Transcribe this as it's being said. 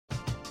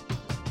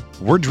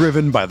We're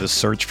driven by the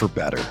search for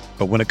better.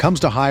 But when it comes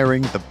to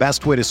hiring, the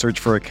best way to search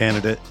for a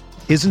candidate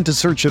isn't to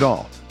search at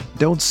all.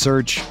 Don't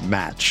search,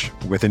 match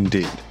with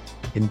Indeed.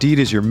 Indeed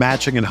is your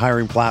matching and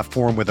hiring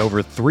platform with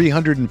over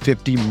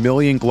 350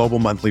 million global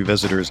monthly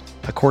visitors,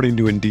 according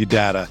to Indeed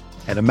data,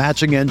 and a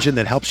matching engine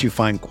that helps you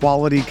find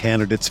quality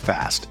candidates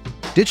fast.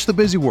 Ditch the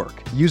busy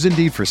work. Use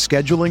Indeed for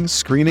scheduling,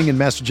 screening, and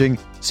messaging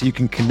so you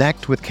can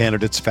connect with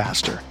candidates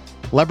faster.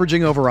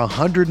 Leveraging over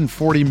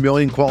 140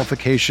 million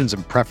qualifications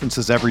and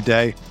preferences every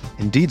day,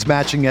 Indeed's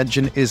matching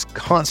engine is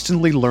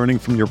constantly learning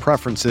from your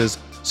preferences,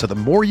 so the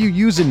more you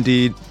use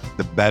Indeed,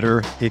 the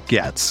better it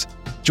gets.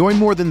 Join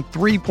more than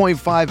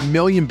 3.5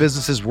 million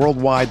businesses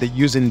worldwide that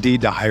use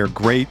Indeed to hire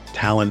great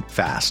talent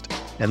fast.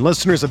 And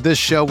listeners of this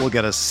show will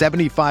get a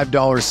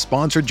 $75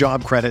 sponsored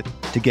job credit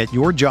to get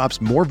your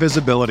jobs more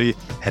visibility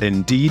at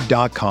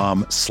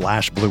Indeed.com/Blue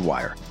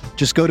Wire.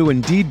 Just go to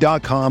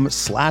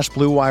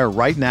Indeed.com/Blue Wire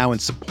right now and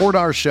support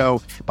our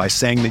show by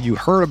saying that you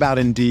heard about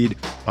Indeed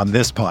on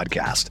this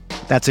podcast.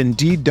 That's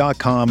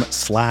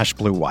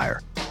Indeed.com/Blue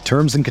Wire.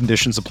 Terms and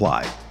conditions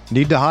apply.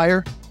 Need to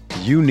hire?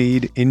 You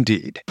need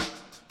Indeed.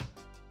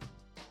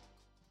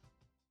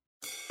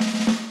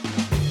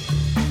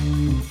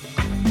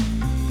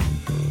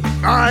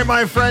 All right,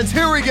 my friends,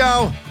 here we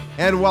go.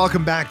 And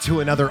welcome back to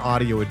another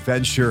audio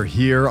adventure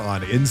here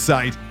on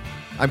Insight.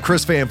 I'm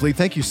Chris Van Vliet.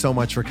 Thank you so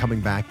much for coming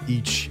back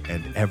each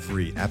and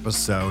every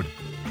episode.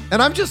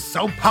 And I'm just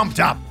so pumped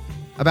up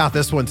about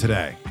this one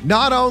today.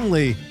 Not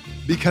only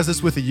because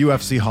it's with a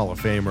UFC Hall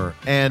of Famer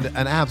and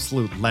an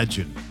absolute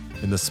legend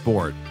in the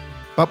sport,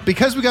 but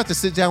because we got to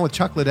sit down with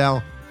Chuck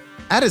Liddell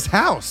at his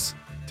house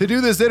to do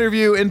this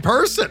interview in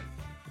person.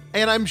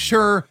 And I'm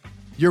sure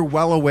you're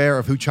well aware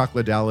of who Chuck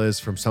Liddell is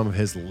from some of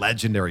his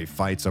legendary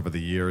fights over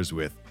the years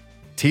with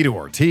Tito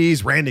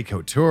Ortiz, Randy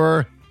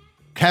Couture,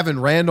 Kevin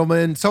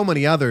Randleman, so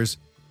many others.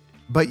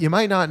 But you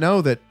might not know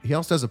that he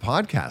also does a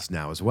podcast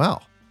now as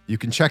well. You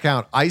can check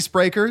out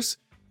Icebreakers,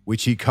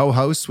 which he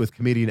co-hosts with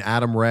comedian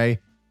Adam Ray,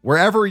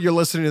 wherever you're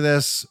listening to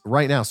this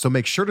right now. So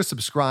make sure to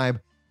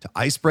subscribe to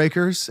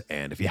Icebreakers.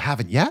 And if you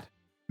haven't yet,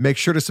 make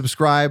sure to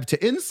subscribe to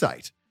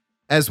Insight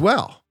as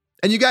well.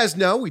 And you guys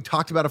know, we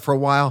talked about it for a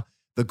while.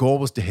 The goal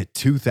was to hit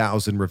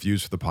 2,000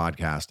 reviews for the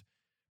podcast.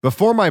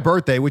 Before my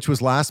birthday, which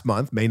was last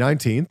month, May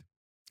 19th,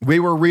 we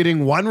were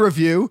reading one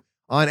review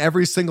on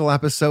every single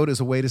episode as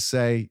a way to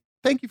say,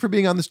 thank you for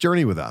being on this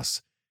journey with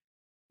us.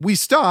 We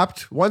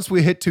stopped once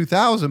we hit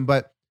 2,000,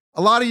 but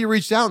a lot of you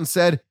reached out and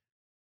said,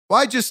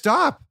 why just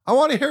stop? I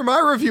want to hear my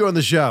review on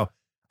the show.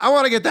 I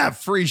want to get that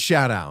free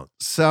shout out.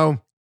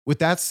 So with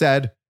that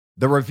said,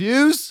 the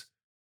reviews,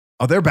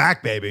 they're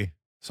back, baby.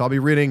 So I'll be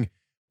reading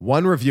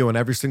one review on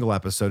every single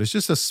episode. It's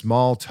just a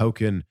small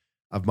token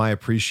of my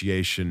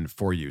appreciation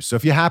for you. So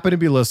if you happen to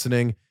be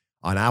listening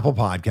on Apple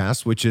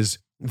Podcasts, which is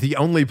the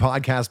only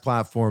podcast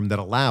platform that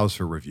allows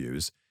for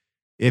reviews,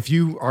 if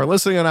you are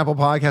listening on Apple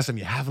Podcasts and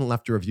you haven't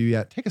left a review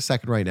yet, take a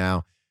second right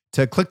now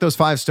to click those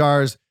 5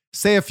 stars,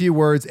 say a few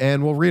words,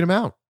 and we'll read them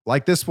out.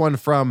 Like this one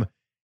from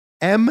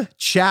M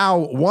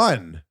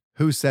Chow1,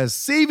 who says,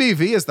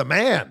 CVV is the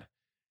man.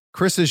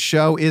 Chris's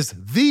show is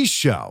the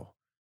show.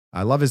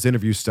 I love his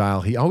interview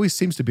style. He always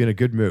seems to be in a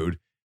good mood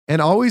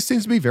and always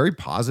seems to be very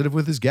positive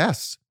with his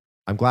guests.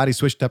 I'm glad he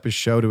switched up his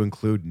show to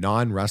include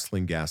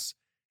non-wrestling guests,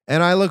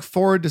 and I look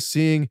forward to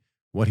seeing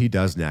what he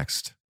does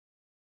next.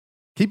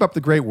 Keep up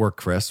the great work,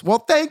 Chris. Well,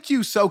 thank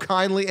you so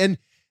kindly. And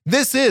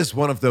this is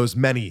one of those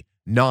many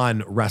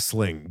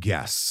non-wrestling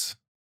guests.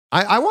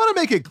 I want to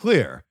make it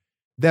clear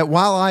that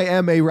while I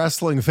am a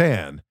wrestling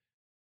fan,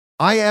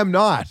 I am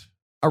not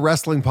a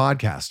wrestling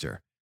podcaster.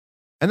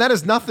 And that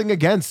is nothing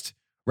against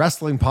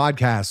wrestling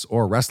podcasts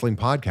or wrestling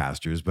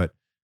podcasters, but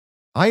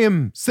I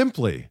am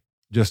simply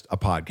just a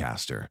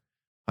podcaster.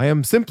 I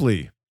am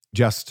simply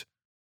just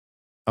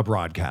a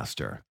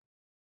broadcaster,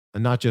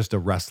 and not just a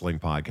wrestling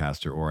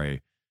podcaster or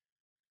a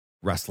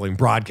wrestling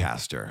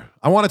broadcaster.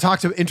 I want to talk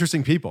to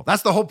interesting people.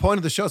 That's the whole point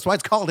of the show. That's why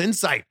it's called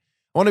Insight.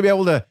 I want to be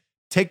able to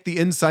take the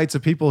insights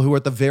of people who are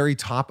at the very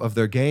top of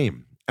their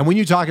game. And when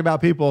you talk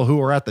about people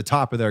who are at the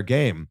top of their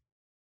game,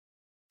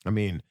 I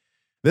mean,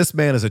 this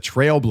man is a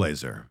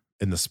trailblazer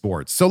in the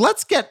sports. So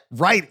let's get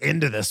right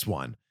into this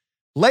one.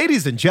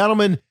 Ladies and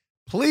gentlemen,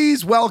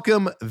 please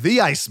welcome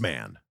the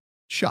Iceman,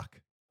 Chuck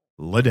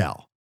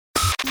Liddell.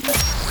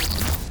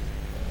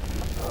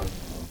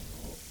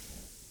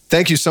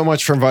 Thank you so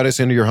much for inviting us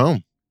into your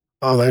home.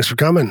 Oh, thanks for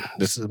coming.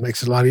 This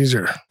makes it a lot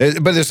easier.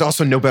 But there's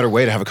also no better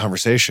way to have a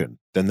conversation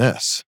than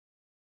this.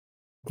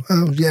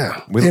 Well,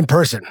 yeah, in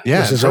person.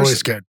 Yeah, this is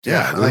always good.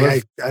 Yeah,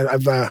 like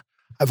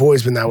I've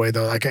always been that way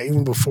though. Like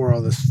even before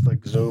all this,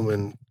 like Zoom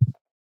and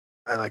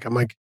I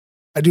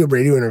do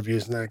radio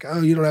interviews and they're like,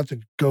 oh, you don't have to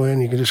go in.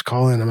 You can just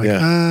call in. I'm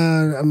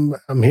like,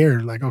 I'm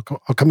here. Like,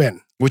 I'll come in.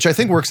 Which I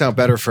think works out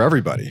better for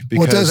everybody.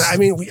 Because, well, it does. I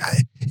mean,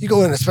 you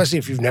go in, especially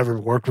if you've never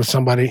worked with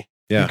somebody.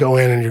 Yeah. You go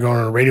in and you're going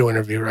on a radio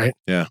interview, right?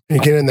 Yeah. And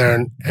you get in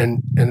there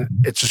and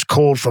it's just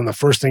cold from the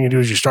first thing you do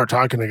is you start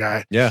talking to the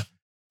guy. Yeah.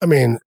 I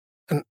mean,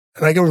 and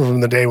and I go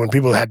from the day when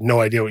people had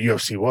no idea what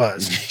UFC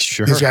was.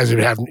 Sure. These guys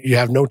you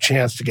have no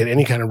chance to get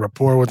any kind of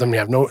rapport with them. They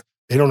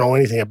don't know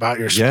anything about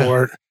your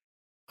sport.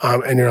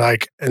 And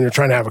you're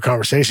trying to have a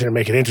conversation and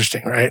make it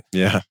interesting, right?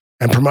 Yeah.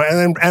 And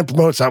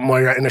promote something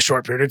while you're in a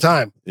short period of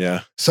time.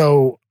 Yeah.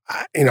 So,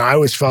 I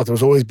always felt it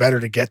was always better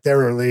to get there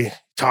early,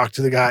 talk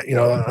to the guy,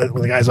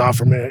 when the guy's off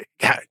a minute,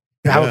 have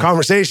a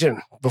conversation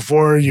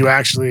before you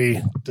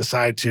actually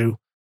decide to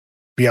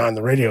be on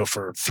the radio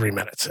for 3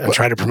 minutes and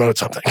try to promote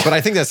something. But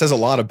I think that says a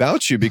lot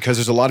about you, because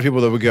there's a lot of people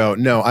that would go,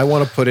 no, I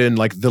want to put in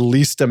like the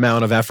least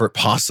amount of effort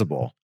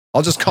possible.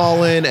 I'll just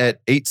call in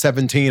at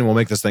 8:17 and we'll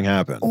make this thing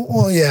happen.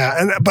 Well,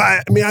 yeah.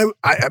 But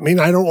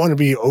I don't want to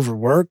be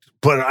overworked,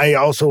 but I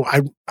also,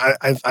 I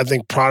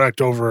think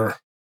product over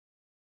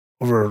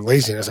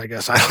laziness, I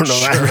guess. I don't know.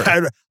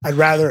 Sure. I'd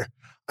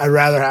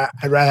rather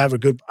have a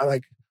good,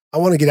 I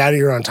want to get out of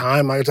here on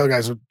time. I tell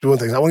guys doing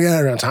things, I want to get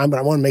out of here on time, but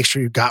I want to make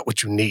sure you got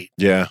what you need.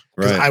 Yeah.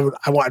 Right.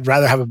 I'd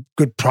rather have a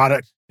good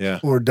product when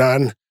we're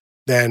done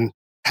than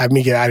have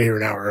me get out of here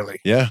an hour early.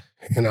 Yeah.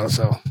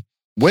 So.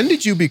 When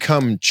did you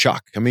become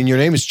Chuck? I mean, your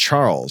name is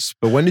Charles,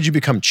 but when did you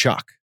become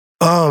Chuck?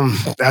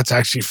 That's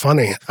actually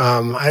funny.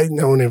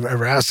 No one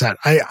ever asked that.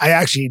 I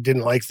actually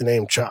didn't like the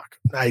name Chuck.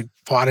 I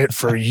fought it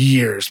for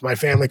years. My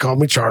family called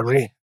me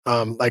Charlie.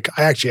 I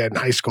actually had in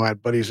high school, I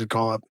had buddies who'd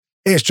call up,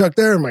 "Hey, is Chuck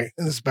there?" And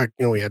this is back,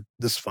 we had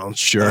this phone.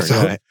 Sure.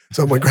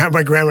 So my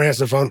grandma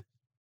answered the phone.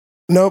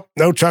 Nope,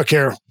 no Chuck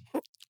here.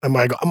 I'm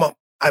like,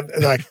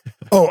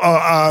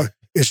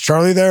 is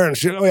Charlie there? And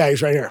she, oh yeah,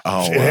 he's right here.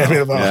 Oh, she handed me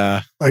the phone.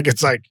 Yeah.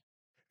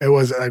 It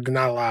was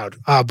not allowed.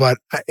 But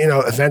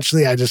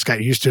eventually I just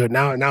got used to it.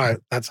 Now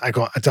I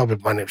tell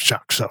people my name's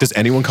Chuck. So does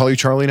anyone call you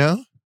Charlie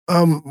now?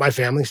 My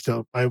family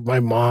still, my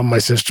mom, my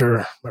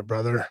sister, my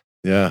brother.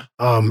 Yeah.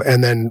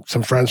 And then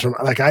some friends from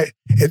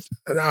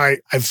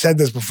I've said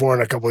this before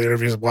in a couple of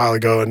interviews a while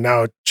ago, and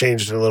now it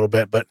changed a little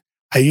bit. But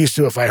I used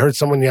to, if I heard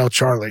someone yell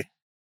Charlie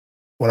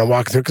when I'm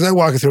walking through, because I'm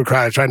walking through a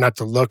crowd, I try not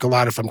to look a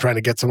lot if I'm trying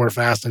to get somewhere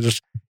fast.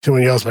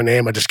 Someone yells my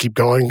name, I just keep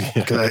going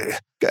because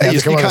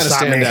you kind of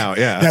stand out.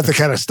 Yeah. You have to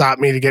kind of stop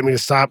me to get me to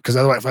stop, because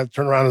otherwise, if I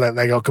turn around and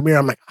they go, "Come here,"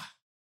 I'm like,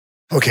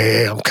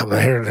 "Okay, I'm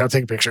coming here. I'll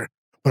take a picture."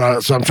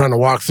 But so I'm trying to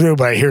walk through,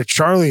 but I hear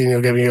Charlie, and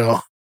you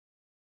go,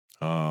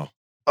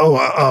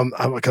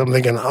 I'm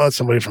thinking, it's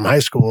somebody from high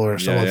school or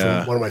someone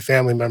from one of my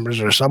family members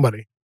or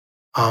somebody.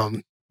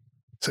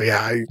 So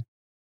yeah,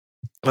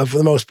 for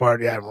the most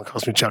part, everyone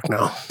calls me Chuck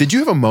now. Did you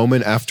have a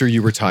moment after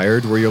you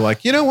retired where you're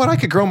like, you know what, I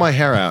could grow my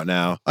hair out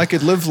now. I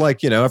could live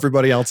like,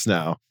 everybody else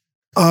now.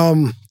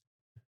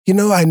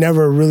 I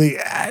never really,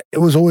 it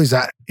was always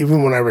that.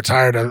 Even when I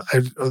retired, I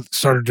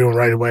started doing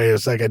right away.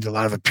 It's like I did a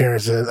lot of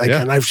appearances,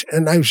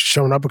 and I've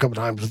shown up a couple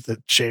times with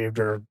it shaved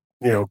or,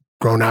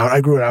 grown out.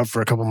 I grew it out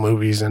for a couple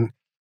movies and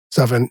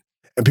stuff. And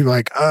people are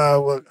like,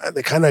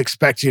 they kind of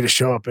expect you to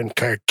show up in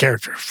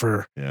character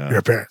for your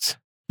appearance.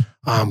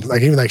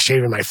 Even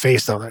shaving my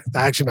face though.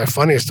 Actually, my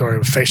funniest story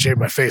was shaving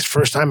my face.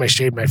 First time I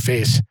shaved my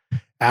face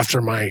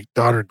after my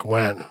daughter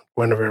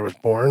Guinevere was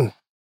born.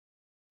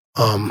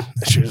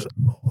 She was she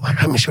might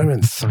have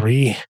been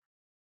 3,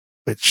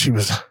 but she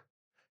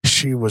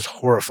was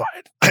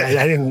horrified.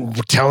 I didn't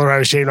tell her I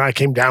was shaving. I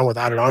came down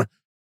without it on.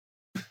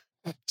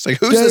 It's like,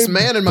 who's this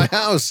man in my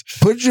house?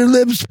 Put your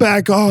lips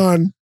back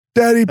on.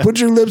 Daddy, put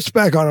your lips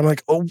back on. I'm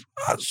like, oh,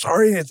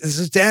 sorry, this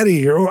is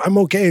Daddy. I'm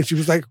okay. And she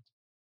was like,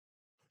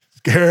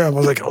 scared. I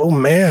was like, oh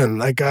man,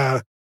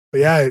 but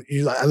yeah,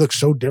 I look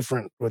so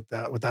different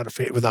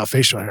without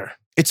facial hair.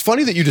 It's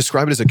funny that you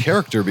describe it as a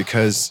character,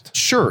 because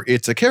sure,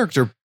 it's a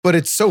character, but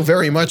it's so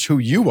very much who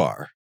you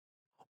are.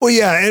 Well,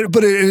 yeah,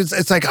 but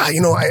it's like,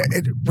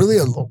 really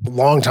a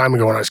long time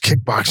ago when I was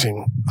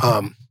kickboxing.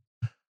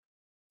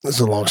 This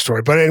is a long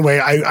story, but anyway,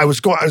 I was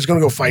going to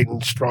go fight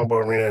in Strongbow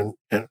Arena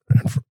in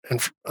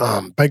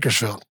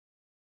Bakersfield,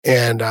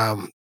 and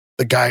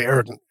the guy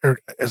Eric, I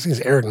think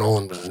it's Eric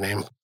Nolan was his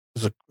name.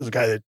 Was a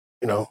guy that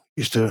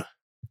used to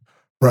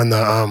run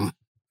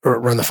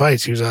the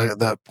fights. He was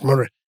the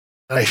promoter.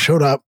 And I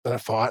showed up and I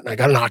fought and I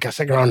got a knockout,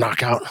 second round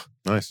knockout.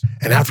 Nice.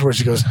 And afterwards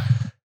he goes,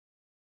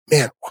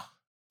 "Man,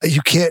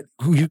 can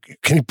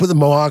you put the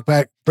mohawk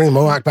back? Bring the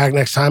mohawk back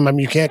next time. I mean,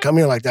 you can't come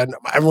here like that.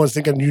 Everyone's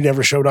thinking you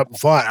never showed up and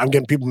fought. I'm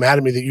getting people mad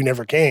at me that you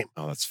never came."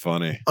 Oh, that's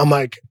funny. I'm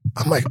like,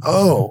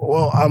 oh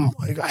well,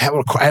 I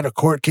had a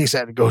court case I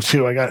had to go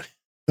to.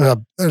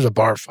 There's a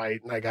bar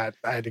fight, and I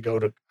had to go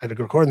to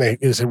court, and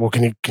they said, "Well,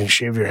 can you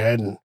shave your head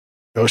and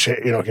go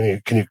shave?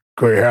 Can you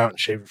grow your hair out and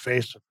shave your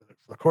face for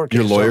the court case?"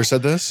 Your lawyer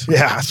said this?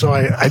 Yeah, so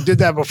I did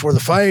that before the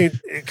fight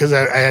because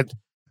I had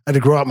to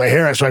grow out my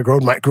hair, so I grew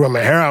out my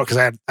hair out because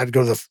I had to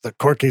go to the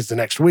court case the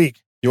next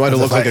week. You wanted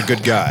to look like a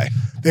good guy.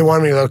 They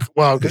wanted me to look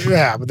well, but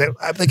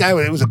the guy,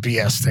 it was a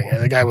BS thing.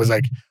 The guy was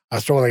like, I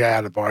was throwing the guy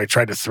out of the bar. I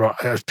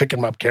was picking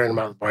him up, carrying him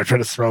out of the bar. He tried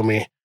to throw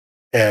me.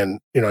 And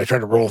he tried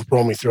to roll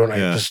me through, and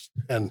I just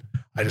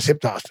hip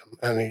tossed him,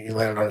 and he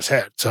landed on his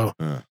head. So,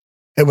 but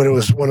it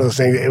was one of those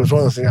things. It was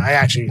one of those things.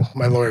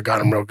 My lawyer got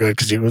him real good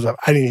because he was.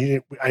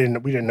 We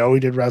didn't know he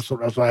did wrestle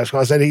in high school.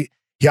 I said he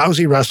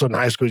obviously wrestled in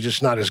high school. He's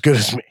just not as good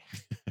as me.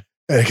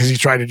 because he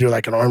tried to do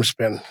like an arm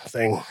spin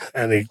thing,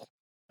 and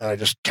I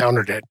just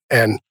countered it,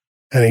 and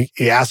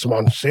he asked him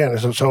on stand,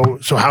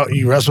 so how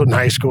you wrestled in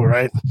high school,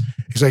 right?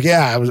 He's like,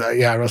 yeah,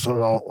 I wrestled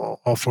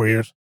all 4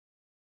 years.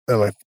 And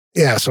I'm like,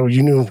 yeah, so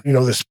you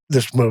know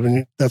this move,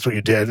 and that's what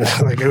you did.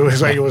 Like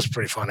it was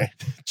pretty funny.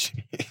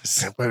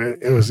 Jeez. But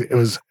it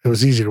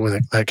was easy to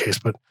win that case.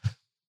 But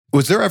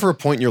was there ever a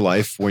point in your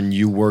life when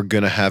you were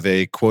going to have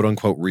a quote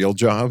unquote real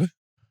job?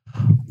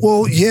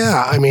 Well,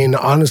 yeah. I mean,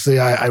 honestly,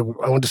 I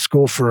went to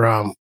school for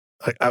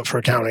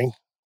accounting.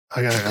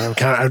 I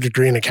got a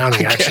degree in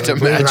accounting. I can't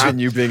imagine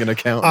you being an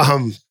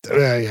accountant.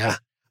 Yeah.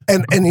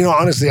 And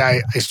honestly,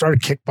 I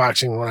started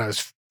kickboxing when I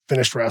was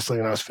finished wrestling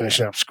and I was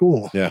finishing up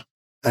school. Yeah.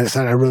 I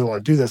decided I really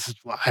want to do this.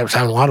 I was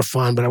having a lot of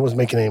fun, but I wasn't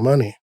making any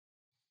money.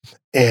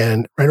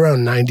 And right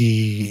around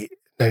 90,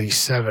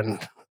 97,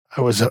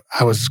 I went to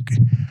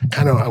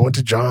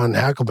John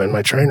Hackelman,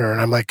 my trainer, and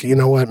I'm like, you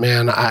know what,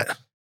 man, I'm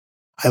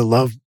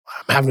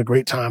having a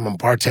great time. I'm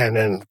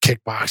bartending,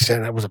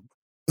 kickboxing. It was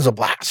a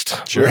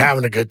blast. Sure. We're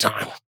having a good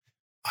time.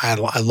 I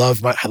love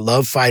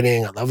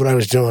fighting. I love what I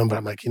was doing, but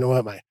I'm like, you know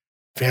what, my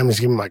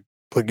family's giving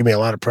me a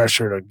lot of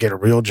pressure to get a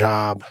real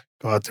job,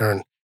 go out there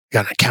and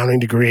got an accounting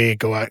degree,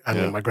 go out. I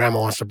mean, my grandma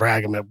wants to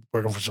brag. I'm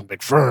working for some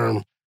big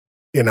firm,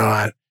 you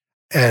know,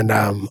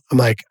 I'm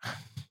like,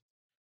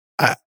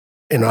 I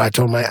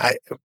told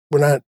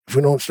if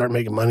we don't start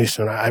making money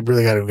soon, I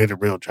really got to get a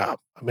real job.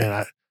 I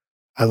mean,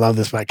 I love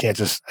this, but I can't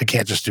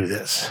just do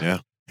this.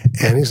 Yeah.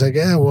 And he's like,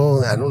 yeah,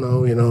 well, I don't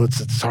know,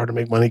 it's hard to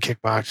make money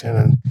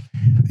kickboxing.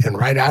 And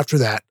right after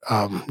that,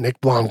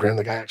 Nick Blomgren,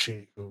 the guy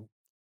actually who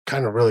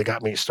kind of really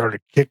got me started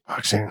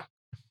kickboxing,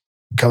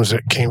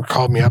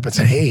 called me up and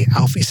said, hey,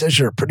 Alfie says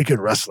you're a pretty good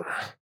wrestler.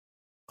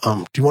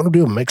 Do you want to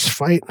do a mixed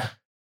fight?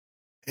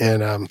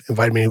 And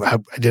invited me. I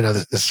did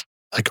this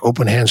like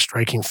open hand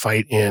striking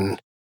fight in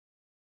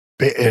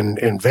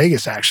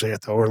Vegas, actually,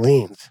 at the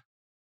Orleans.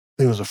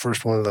 I think it was the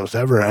first one of those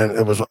ever. And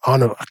it was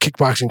on a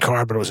kickboxing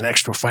card, but it was an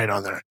extra fight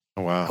on there.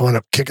 Oh, wow. I went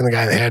up kicking the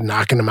guy in the head,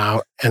 knocking him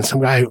out. And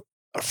some guy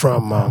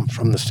from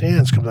the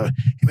stands comes up,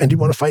 hey, man, do you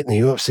want to fight in the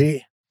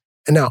UFC?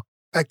 And now,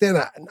 back then,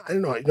 I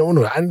didn't know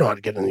how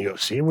to get in the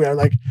UFC. We are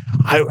like,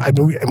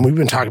 and we've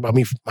been talking about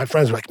my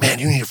friends were like, man,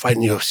 you need to fight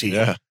in the UFC.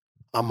 Yeah.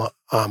 I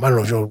don't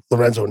know if you know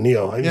Lorenzo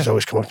Neal. He's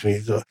always come up to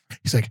me.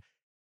 He's like,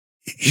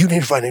 you need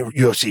to fight in the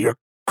UFC. You're a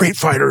great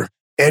fighter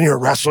and you're a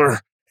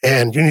wrestler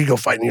and you need to go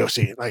fight in the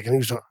UFC. Like, and he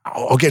was like,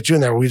 I'll get you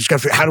in there. We just got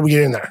to figure how do we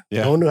get in there?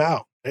 Yeah. No one knew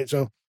how. Right?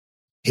 So,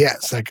 yeah,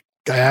 it's like,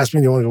 guy asked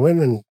me, do you want to go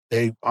in? And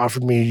they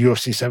offered me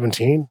UFC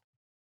 17.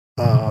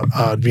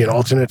 To be an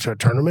alternate to a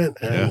tournament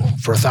and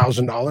for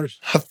 $1,000.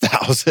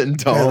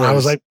 $1,000. And I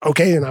was like,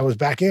 okay. And I was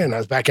back in.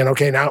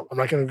 Okay, now I'm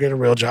not going to get a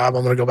real job.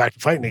 I'm going to go back to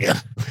fighting again.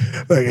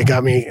 Like it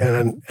got me.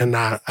 And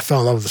I fell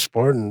in love with the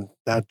sport and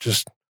that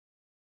just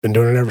been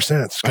doing it ever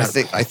since.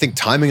 I think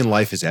timing in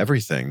life is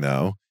everything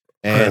though.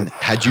 And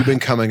had you been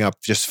coming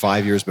up just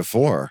 5 years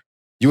before,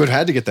 you would have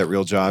had to get that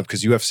real job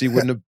because UFC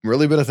wouldn't have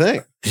really been a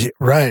thing.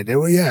 Right.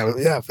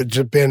 If it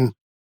just been,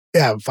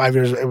 5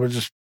 years, it was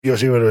just,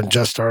 UFC would have been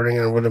just starting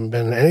and it wouldn't have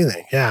been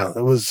anything. Yeah,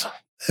 it was,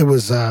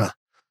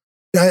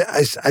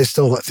 I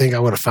still think I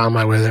would have found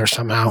my way there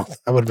somehow.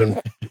 I would have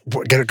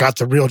got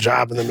the real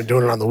job and then been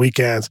doing it on the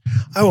weekends.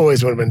 I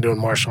always would have been doing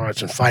martial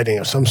arts and fighting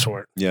of some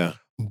sort. Yeah.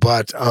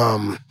 But,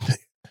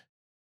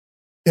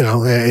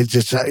 it's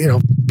just,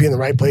 be in the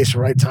right place at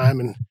the right time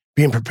and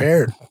being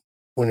prepared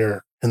when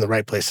you're in the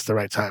right place at the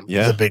right time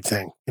is a big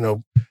thing.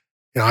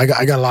 I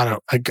got a lot of,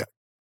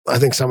 I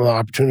think some of the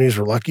opportunities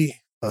were lucky.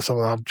 Some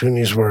of the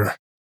opportunities were,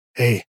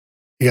 hey,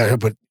 you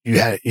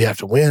have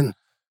to win.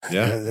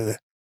 Yeah.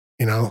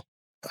 I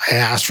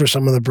asked for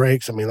some of the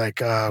breaks. I mean, like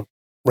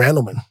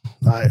Randleman.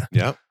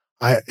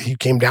 He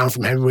came down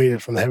from the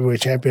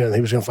heavyweight champion, and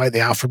he was going to fight. They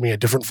offered me a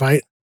different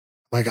fight.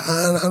 I'm like,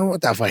 I don't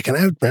want that fight. Can I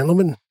have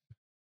Randleman?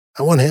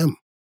 I want him.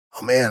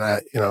 Oh man,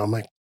 I'm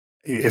like,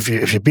 if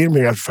you beat him,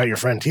 you have to fight your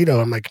friend Tito.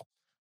 I'm like,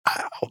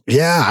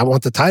 I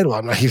want the title.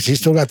 I'm like, he's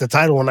still got the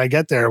title when I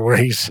get there,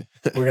 where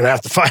we're gonna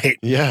have to fight.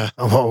 Yeah,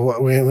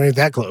 we ain't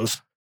that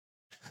close.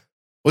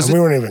 We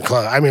weren't even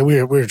close. I mean,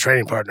 we were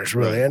training partners,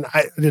 really, and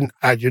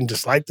I didn't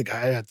dislike the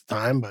guy at the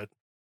time, but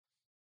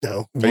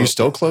no. Are you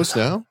still close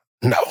now?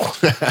 No,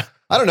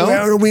 I don't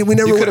know. We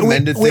never. You could have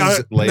mended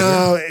things later.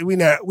 No,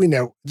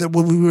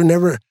 we were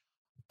never.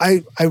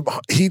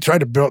 He tried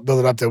to build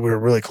it up that we were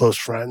really close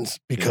friends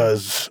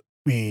because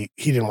he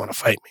didn't want to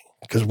fight me,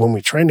 because when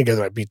we trained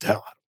together, I beat the hell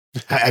out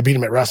of him. I beat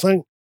him at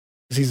wrestling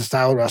because he's a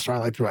style wrestler. I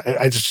like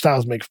to. I just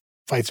styles make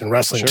fights in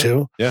wrestling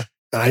too. Yeah,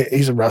 and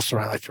he's a wrestler.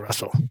 I like to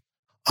wrestle.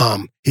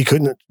 He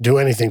couldn't do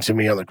anything to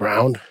me on the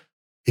ground.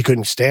 He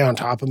couldn't stay on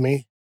top of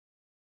me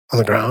on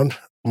the ground.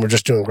 We're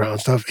just doing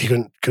ground stuff. He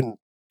couldn't.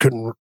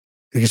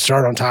 He could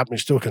start on top, and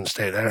he still couldn't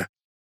stay there.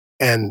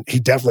 And he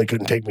definitely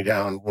couldn't take me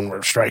down when we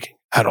were striking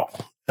at all.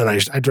 And I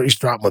used to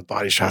drop him with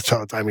body shots all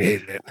the time. He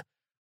hated it.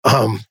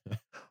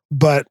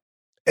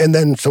 And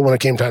then when it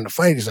came time to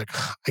fight, he's like,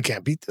 I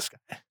can't beat this guy.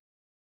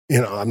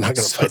 I'm not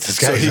going to fight this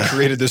guy. So he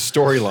created this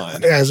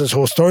storyline. Yeah, this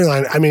whole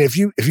storyline. I mean, if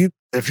you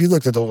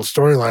looked at the whole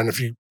storyline,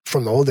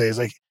 from the old days.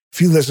 Like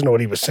if you listen to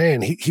what he was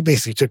saying, he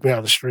basically took me out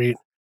of the street,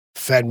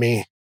 fed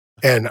me,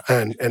 and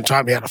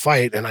taught me how to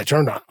fight, and I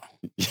turned on him.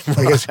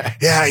 Like,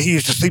 yeah, he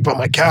used to sleep on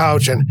my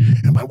couch, and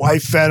my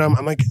wife fed him.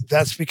 I'm like,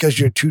 that's because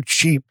you're too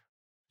cheap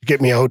to get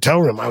me a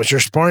hotel room. I was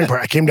your sparring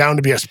partner. I came down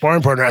to be a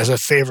sparring partner as a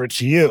favor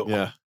to you.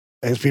 Yeah.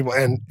 As people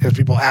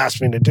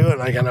asked me to do it,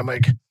 and I'm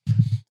like,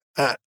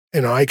 I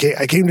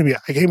came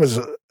as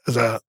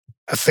a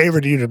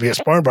favor to you to be a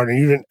sparring partner.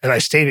 You didn't, and I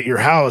stayed at your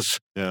house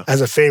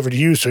as a favor to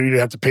you, so you didn't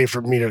have to pay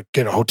for me to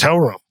get a hotel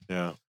room.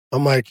 Yeah.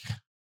 I'm like,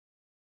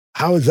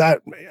 how is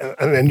that?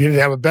 And you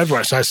didn't have a bed for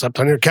us, so I slept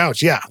on your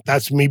couch. Yeah,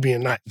 that's me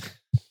being nice.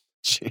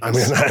 Jeez. I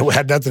mean, I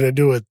had nothing to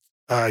do with,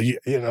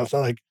 it's not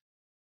like,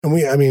 and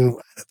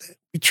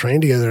we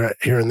trained together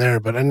here and there,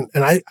 but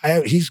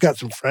he's got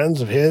some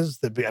friends of his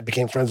that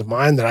became friends of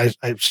mine that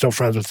I'm still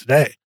friends with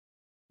today.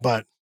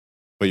 But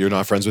you're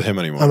not friends with him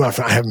anymore. I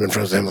haven't been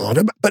friends with him a long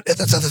time. But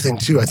that's the other thing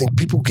too. I think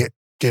people get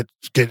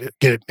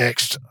it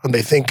mixed, and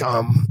they think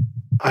I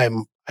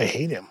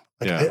hate him.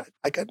 Like,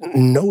 I got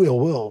no ill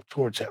will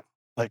towards him.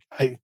 Like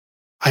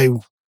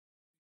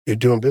you're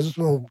doing business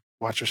with him,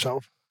 watch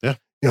yourself. Yeah.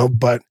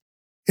 But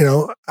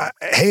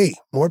hey,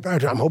 more power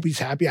to him. I hope he's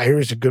happy. I hear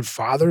he's a good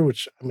father,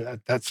 which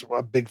that's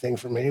a big thing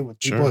for me with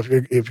people.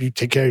 Sure. If you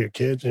take care of your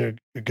kids and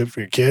you're good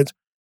for your kids,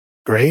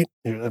 great.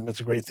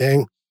 That's a great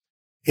thing.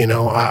 His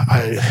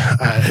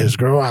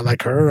girl, I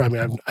like her. I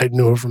mean, I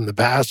knew her from the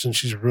past, and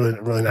she's a really,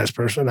 really nice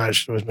person.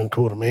 She's always been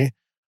cool to me.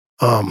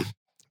 And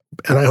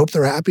I hope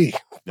they're happy.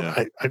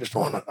 Yeah. I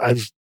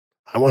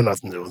want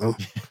nothing to do with them.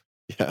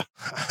 Yeah.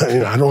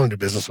 I don't want to do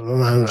business with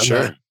them.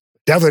 Sure.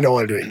 Definitely don't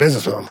want to do any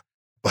business with them.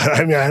 But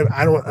I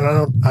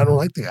don't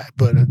like the guy,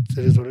 but it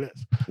is what it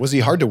is. Was he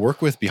hard to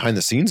work with behind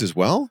the scenes as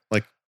well?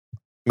 Like,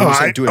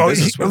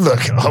 business with?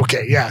 Look,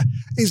 okay, yeah.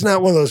 He's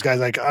not one of those guys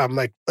like a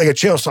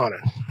Chael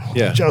Sonnen.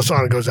 Yeah. Chael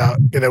Sonnen goes out.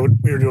 We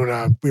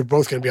were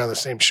both going to be on the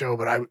same show,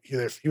 but he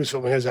was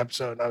filming his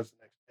episode and I was the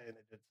next day and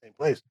they did the same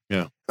place.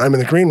 Yeah. I'm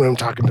in the green room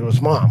talking to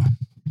his mom.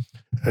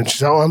 And she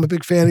said, "Oh, I'm a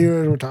big fan of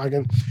yours." We're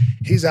talking.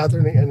 He's out there,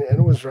 and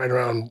it was right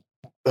around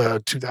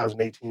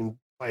 2018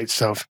 fight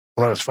stuff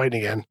when I was fighting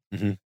again.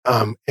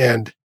 Mm-hmm.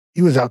 And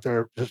he was out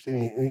there just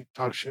he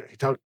talked shit, he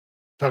talked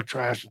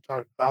trash, and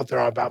talked out there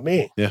about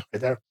me. Yeah,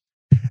 right there.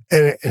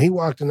 And he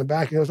walked in the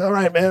back and he goes, "All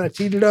right, man, I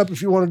teed it up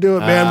if you want to do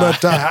it, man.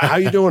 But how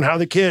you doing? How are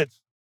the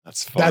kids?"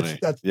 That's funny.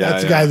 That's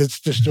a guy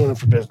that's just doing it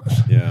for business.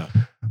 Yeah.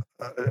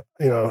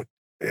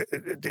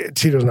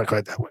 Tito's not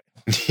quite that way.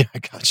 Yeah, I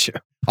got you.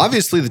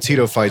 Obviously, the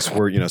Tito fights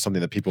were,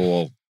 something that people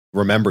will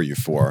remember you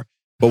for.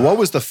 But what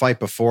was the fight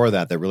before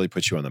that really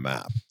put you on the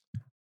map?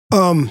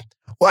 Well,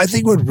 I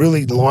think what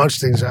really launched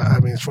things,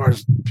 as far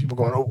as people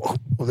going, "Oh,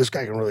 well, this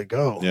guy can really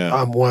go,"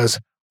 was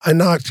I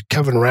knocked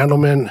Kevin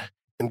Randleman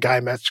and Guy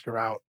Metzger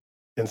out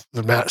in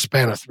the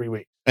span of 3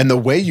 weeks. And the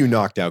way you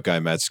knocked out Guy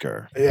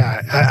Metzger.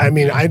 Yeah, I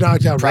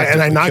knocked out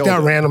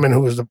Randleman,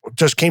 who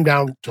just came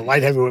down to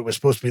light heavyweight, was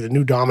supposed to be the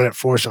new dominant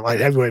force at light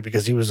heavyweight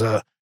because he was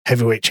a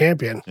heavyweight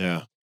champion.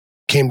 Yeah.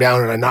 Came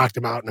down and I knocked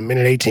him out in a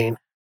minute 18.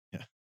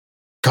 Yeah.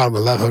 Caught him a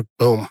left hook,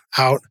 boom,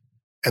 out.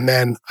 And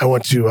then I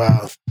went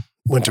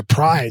to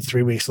Pride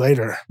 3 weeks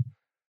later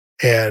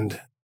and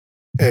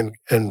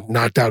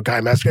knocked out Guy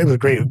Metzger. It was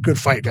a good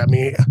fight. I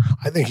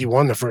think he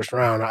won the first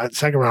round.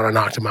 Second round, I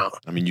knocked him out.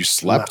 I mean, you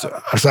slept him.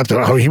 I slept him.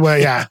 Oh, he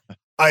went, yeah.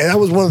 That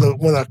was one of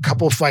the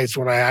couple of fights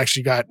when I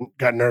actually got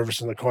nervous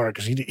in the corner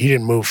because he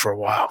didn't move for a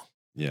while.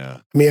 Yeah.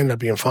 He ended up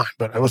being fine,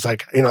 but I was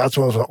like, that's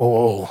when I was like,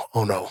 oh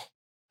no.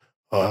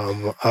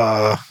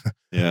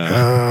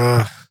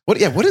 Yeah. What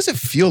does it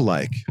feel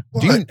like?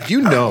 Do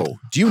you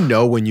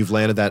know when you've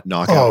landed that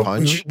knockout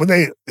punch?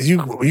 When you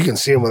can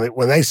see them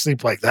when they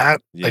sleep like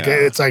that. Yeah. Like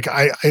it's like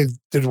I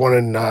did one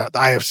in the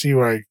IFC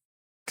where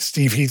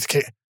Steve Heath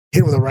hit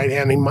him with a right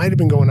hand. He might have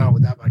been going out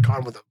with that, but I caught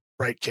him with a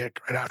right kick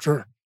right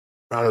after.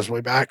 On his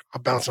way back, I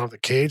bounced off the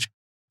cage,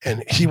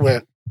 and he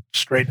went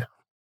straight down.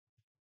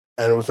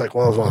 And it was like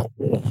one of those,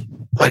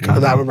 like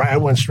that. I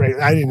went straight.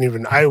 I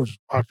was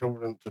walked over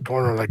to the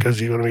corner, like, "Is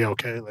he going to be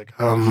okay?" Like,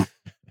 I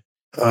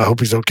hope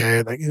he's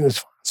okay. Like, it was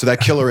fine. So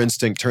that killer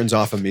instinct turns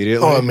off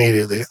immediately. Oh,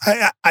 immediately.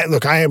 I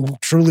am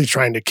truly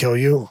trying to kill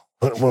you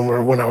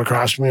when I'm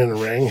across from you in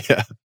the ring.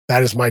 Yeah.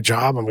 That is my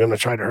job. I'm going to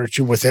try to hurt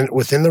you within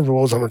the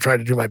rules. I'm going to try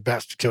to do my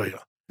best to kill you.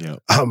 Yeah.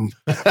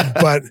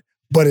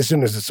 But as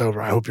soon as it's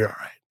over, I hope you're all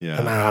right. Yeah.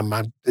 And I'm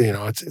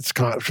it's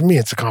for me,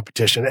 it's a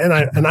competition, and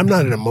I'm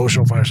not an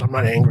emotional fighter, so I'm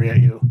not angry at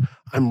you.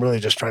 I'm really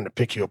just trying to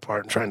pick you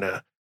apart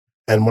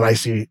and when I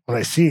see,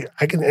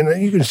 I can, and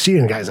you can see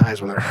in guys'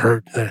 eyes when they're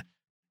hurt,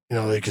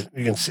 you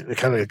can see they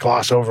kind of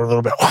gloss over a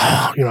little bit.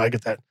 I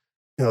get that,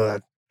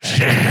 that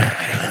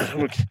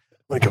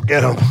like go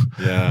get him.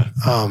 Yeah.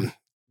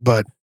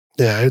 But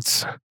yeah,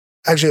 it's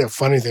actually a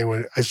funny thing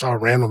when I saw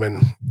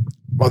Randleman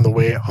on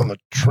the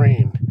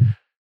train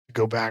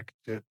to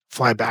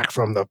fly back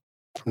from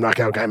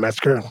knockout Guy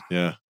Metzger.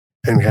 Yeah.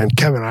 And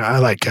Kevin, I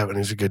like Kevin.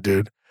 He's a good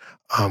dude.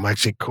 I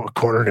actually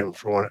cornered him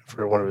for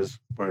one of his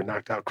where he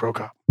knocked out Crow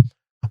Cop.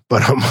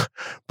 But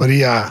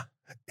he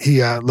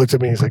looked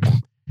at me and he's like,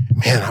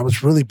 man, I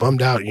was really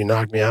bummed out. You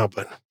knocked me out,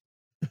 but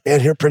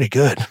man, you're pretty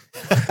good.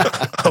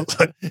 I was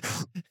like,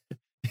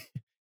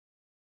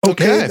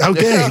 okay.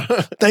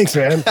 Thanks,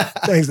 man.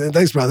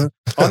 Thanks, brother.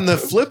 On the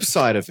flip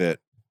side of it,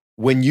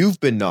 when you've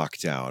been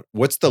knocked out,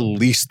 what's the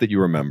least that you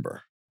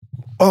remember?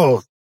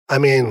 Oh, I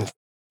mean,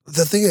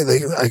 the thing is,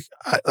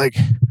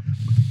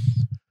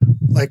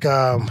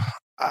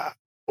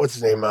 what's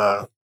his name?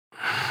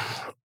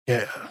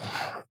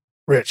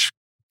 Rich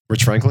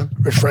Franklin.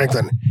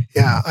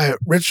 Yeah,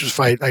 Rich's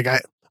fight.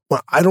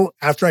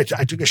 After I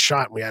took a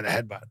shot and we had a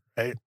headbutt,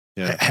 right?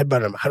 Yeah. I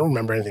headbutt him. I don't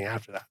remember anything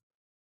after that.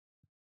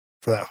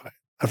 For that fight.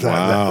 After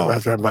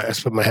I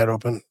split my head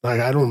open,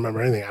 I don't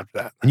remember anything after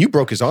that. And you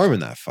broke his arm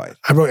in that fight.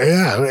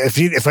 Yeah.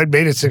 If I'd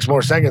made it 6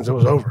 more seconds, it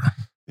was over.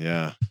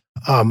 Yeah.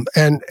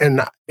 And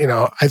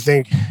I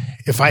think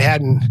if I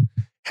hadn't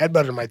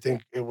headbutted him, I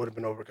think it would have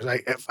been over.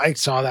 Because if I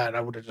saw that, I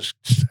would have just.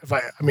 If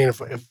I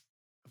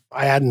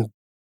hadn't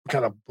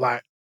kind of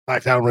blacked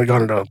out and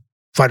gone into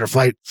fight or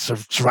flight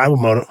survival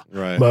mode,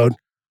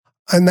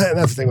 and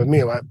that's the thing with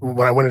me.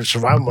 When I went into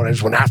survival mode, I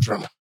just went after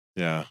him.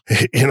 Yeah.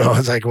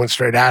 It's like I went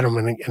straight at him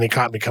and he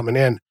caught me coming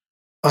in.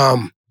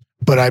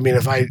 But I mean,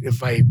 if I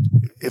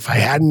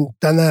hadn't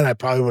done that, I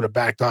probably would have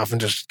backed off and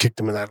just kicked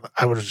him in that.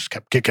 I would have just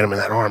kept kicking him in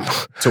that arm.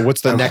 So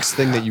what's the next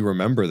thing that you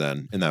remember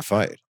then in that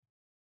fight?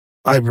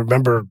 I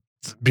remember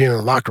being in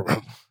the locker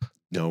room.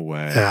 No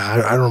way.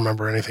 Yeah. I don't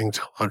remember anything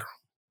until the locker room.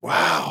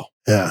 Wow.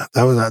 Yeah.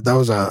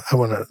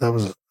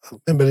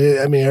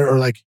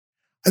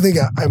 I think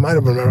I might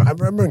have remembered. I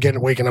remember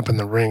waking up in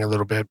the ring a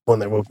little bit when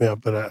they woke me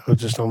up, but I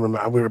just don't remember.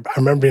 I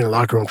remember being in the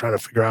locker room trying to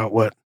figure out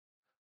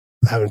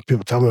having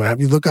people tell me what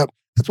happened. You look up.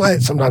 That's why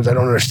sometimes I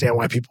don't understand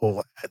why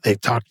they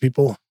talk to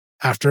people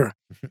after,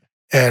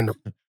 and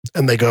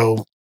they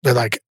go, they're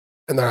like,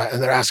 and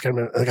they're asking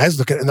them, and the guys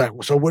looking, and they're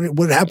like, so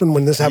what happened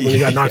when this happened when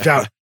you got knocked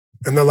out?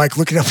 And they're like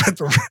looking up at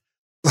the,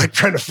 like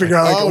trying to figure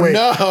out, like,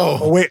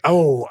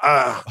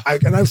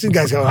 and I've seen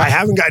guys go,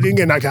 I didn't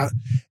get knocked out.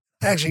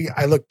 Actually,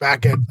 I look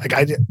back at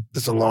this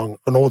is an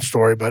old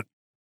story, but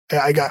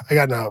I got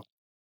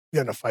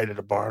in a fight at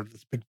a bar.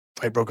 This big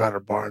fight broke out at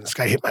a bar, and this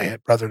guy hit my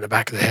brother in the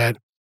back of the head,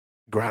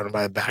 grabbed him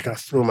by the back, and I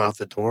threw him out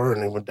the door,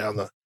 and he went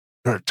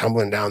started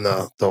tumbling down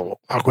the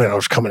walkway, and I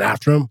was coming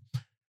after him.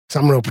 So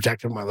I'm real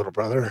protective of my little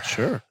brother.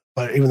 Sure.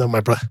 But even though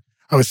my brother,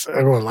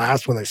 everyone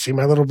laughs when they see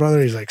my little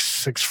brother. He's like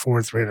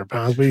 6'4", 300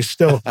 pounds, but he's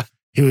still,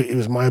 he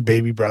was my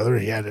baby brother.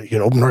 He had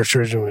an open heart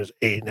surgery when he was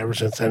 8, and ever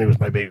since then, he was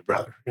my baby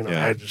brother.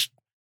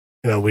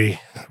 I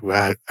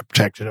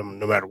protected him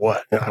no matter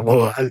what.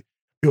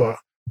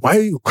 Why are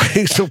you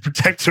so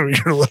protective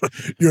of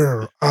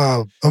your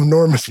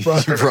enormous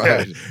brother?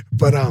 Right.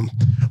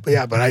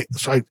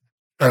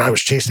 I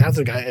was chasing after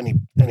the guy, and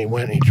he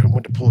went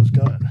to pull his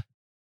gun.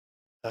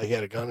 He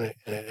had a gun,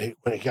 and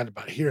when he got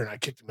about here, and I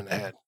kicked him in the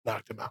head,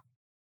 knocked him out,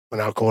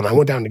 went out cold. And I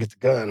went down to get the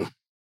gun,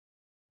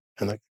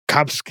 and the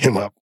cops came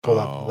up, pulled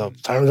up, the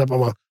sirens up. I'm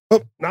like,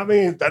 oh, not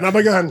me, not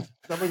my gun.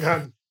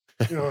 And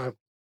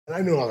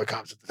I knew all the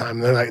cops at the time.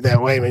 And they're like,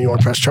 that way, man, you want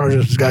to press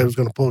charges? This guy was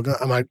going to pull a gun.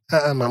 I'm like,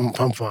 I'm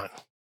fine.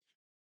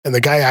 And the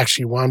guy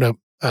actually wound up,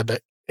 the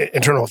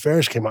internal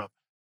affairs came up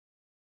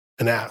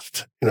and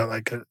asked,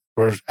 or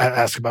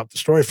asked about the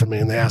story from me.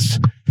 And they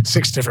asked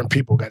 6 different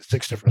people, got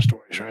 6 different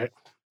stories, right?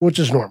 Which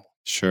is normal.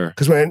 Sure.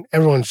 Because when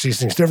everyone sees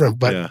things different,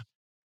 but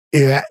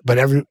but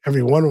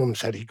every one of them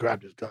said he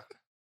grabbed his gun.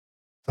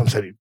 Some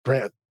said he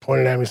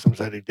pointed at me. Some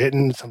said he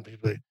didn't. Some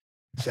people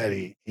said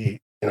he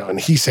and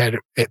he said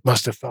it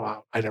must have fell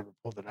out. I never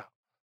pulled it out.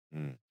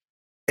 Mm.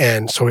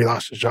 And so he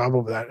lost his job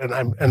over that. And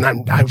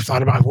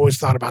I've always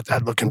thought about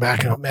that looking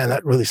back. And man,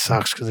 that really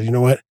sucks because you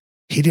know what?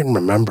 He didn't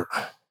remember.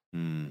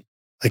 Mm.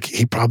 Like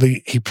he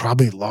probably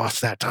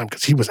lost that time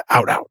because he was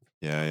out.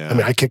 Yeah. I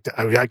mean, I kicked him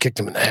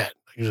in the head.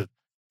 He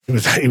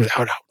was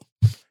out.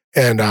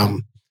 And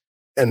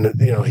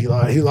he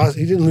lost.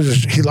 He didn't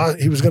lose. He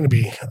was going to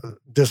be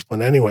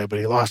disciplined anyway, but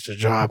he lost his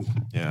job.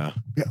 Yeah.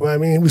 I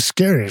mean, he was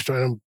scared. He was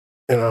trying to.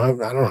 I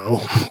don't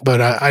know,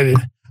 but I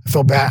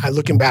felt bad.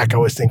 Looking back, I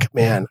always think,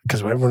 man,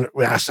 because whenever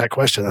we ask that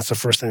question, that's the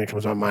first thing that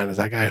comes to my mind is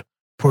that guy,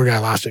 poor guy,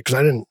 lost it because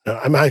I didn't.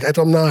 I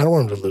told him no, I don't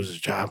want him to lose his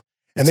job.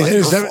 And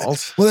they said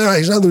fault. Well,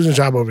 he's not losing his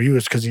job over you.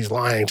 It's because he's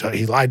lying.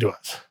 He lied to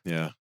us.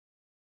 Yeah.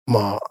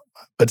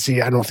 But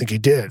see, I don't think he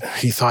did.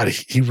 He thought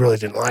he really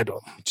didn't lie to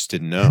him. He just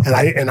didn't know.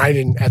 And I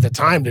didn't at the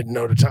time didn't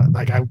know to tell.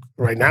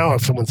 Right now,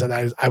 if someone said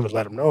that, I would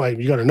let him know.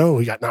 You got to know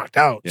he got knocked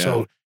out. Yeah.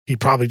 So he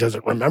probably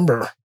doesn't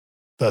remember.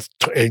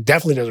 He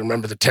definitely doesn't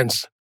remember the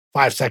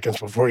 5 seconds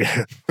before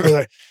I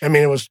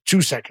mean, it was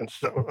 2 seconds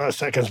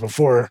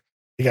before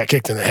he got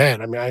kicked in the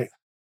head. I mean,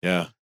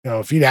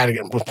 if he'd had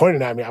it was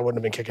pointing at me, I wouldn't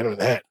have been kicking him in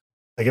the head.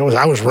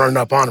 I was running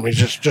up on him. He's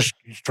just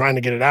trying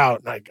to get it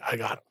out, and I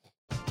got him.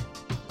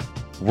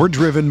 We're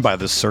driven by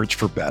the search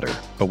for better,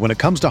 but when it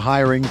comes to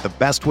hiring, the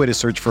best way to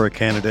search for a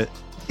candidate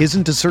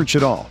isn't to search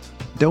at all.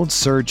 Don't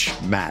search,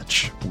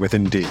 match with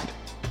Indeed.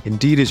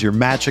 Indeed is your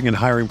matching and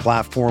hiring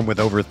platform with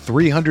over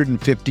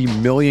 350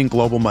 million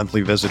global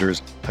monthly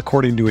visitors,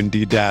 according to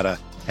Indeed data,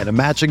 and a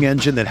matching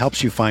engine that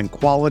helps you find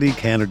quality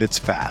candidates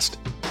fast.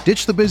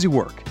 Ditch the busy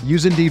work.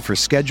 Use Indeed for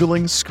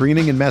scheduling,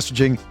 screening, and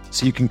messaging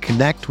so you can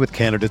connect with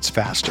candidates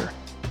faster.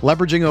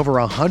 Leveraging over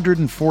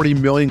 140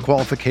 million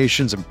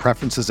qualifications and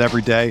preferences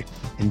every day,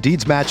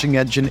 Indeed's matching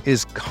engine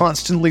is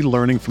constantly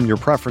learning from your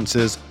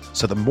preferences,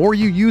 so the more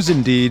you use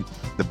Indeed,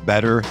 the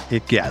better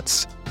it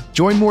gets.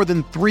 Join more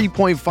than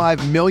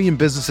 3.5 million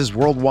businesses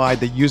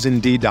worldwide that use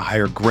Indeed to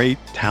hire great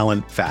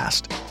talent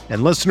fast.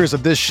 And listeners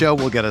of this show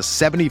will get a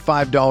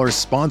 $75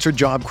 sponsored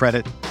job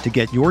credit to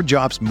get your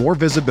jobs more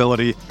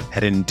visibility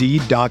at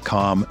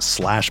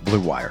Indeed.com/Blue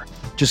Wire.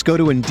 Just go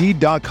to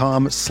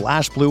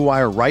Indeed.com/Blue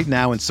Wire right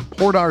now and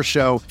support our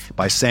show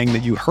by saying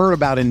that you heard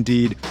about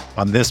Indeed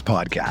on this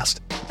podcast.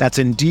 That's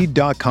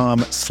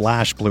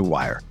Indeed.com/Blue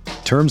Wire.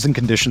 Terms and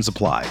conditions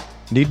apply.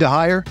 Need to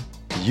hire?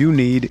 You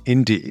need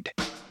Indeed.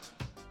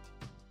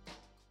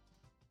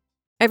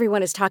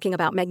 Everyone is talking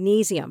about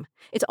magnesium.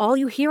 It's all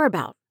you hear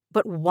about.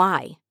 But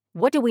why?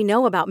 What do we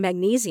know about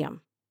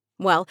magnesium?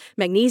 Well,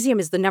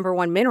 magnesium is the number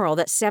one mineral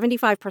that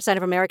 75%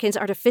 of Americans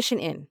are deficient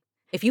in.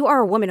 If you are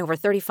a woman over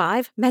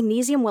 35,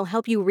 magnesium will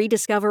help you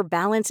rediscover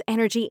balance,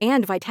 energy,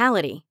 and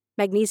vitality.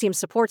 Magnesium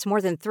supports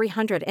more than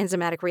 300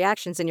 enzymatic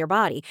reactions in your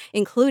body,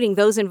 including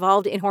those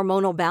involved in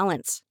hormonal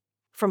balance.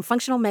 From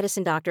functional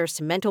medicine doctors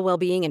to mental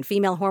well-being and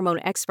female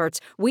hormone experts,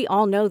 we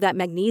all know that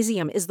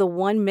magnesium is the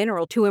one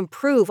mineral to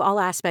improve all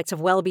aspects of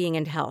well-being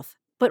and health.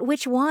 But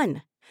which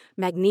one?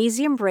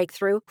 Magnesium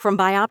Breakthrough from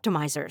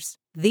Bioptimizers,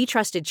 the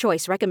trusted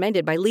choice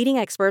recommended by leading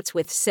experts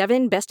with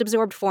 7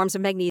 best-absorbed forms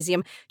of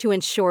magnesium to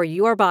ensure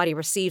your body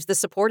receives the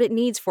support it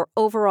needs for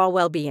overall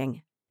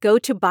well-being. Go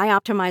to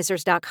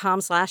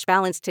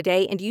bioptimizers.com/balance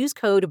today and use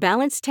code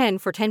BALANCE10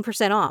 for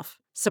 10% off.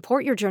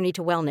 Support your journey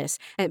to wellness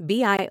at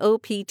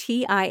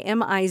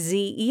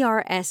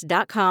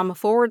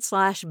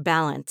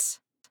bioptimizers.com/balance.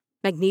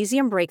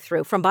 Magnesium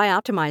Breakthrough from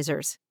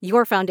Bioptimizers,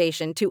 your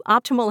foundation to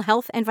optimal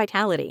health and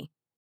vitality.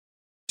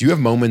 Do you have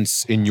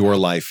moments in your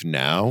life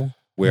now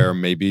where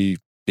maybe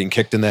being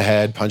kicked in the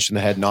head, punched in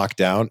the head, knocked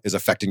down is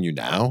affecting you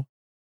now?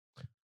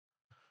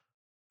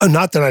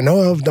 Not that I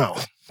know of, no.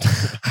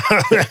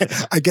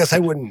 I guess I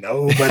wouldn't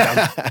know,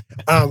 but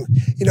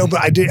but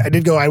I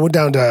did go. I went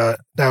down to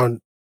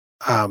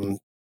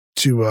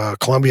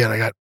Columbia and I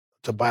got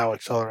to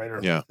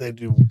BioAccelerator. Yeah, they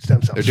do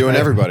stem cells. They're doing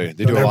everybody.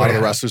 They do a lot of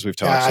the wrestlers we've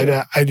talked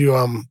to. I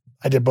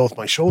did both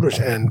my shoulders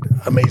and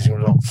amazing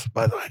results,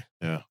 by the way.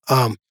 Yeah.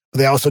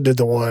 They also did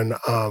the one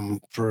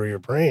for your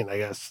brain, I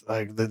guess.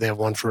 Like they have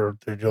one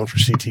they're doing for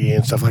CTE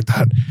and stuff like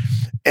that.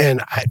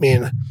 And I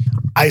mean,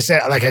 I'll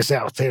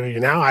tell you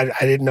now, I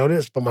didn't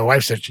notice, but my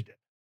wife said she did.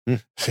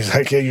 She's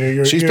like,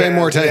 hey, she's paying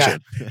more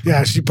attention.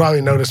 Yeah, she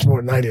probably noticed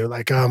more than I do.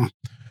 Like, and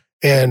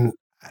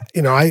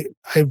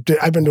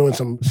I've been doing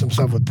some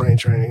stuff with brain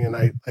training, and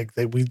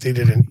they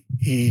did an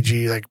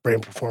EEG, like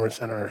brain performance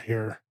center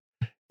here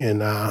in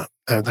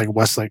like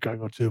Westlake I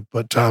go to,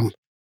 but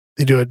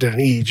they did an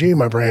EEG in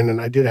my brain,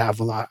 and I do have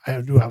a lot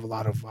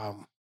of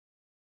I'm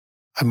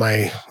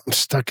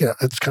stuck in,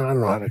 it's kind of, I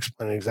don't know how to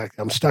explain it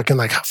exactly. I'm stuck in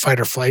like fight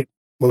or flight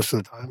most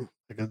of the time.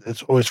 Like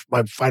it's always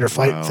my fight or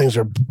flight things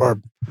are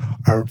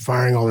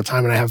firing all the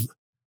time, and I have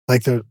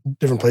like the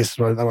different places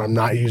where I'm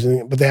not using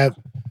it, but they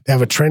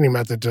have a training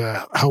method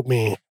to help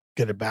me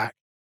get it back.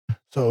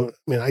 So I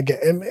mean, I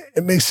get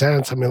it makes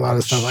sense. I mean, a lot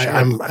of stuff. Sure.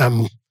 I'm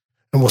and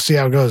we'll see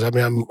how it goes. I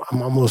mean,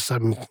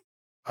 I'm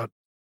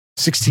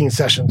 16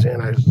 sessions in.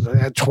 I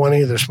had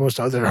 20.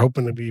 They're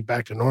hoping to be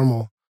back to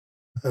normal,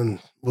 and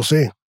we'll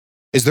see.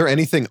 Is there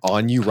anything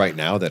on you right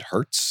now that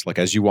hurts? Like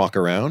as you walk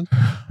around?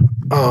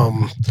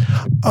 I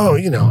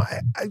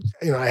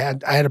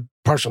had a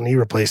partial knee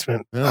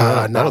replacement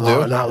not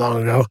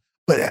long ago.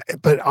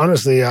 But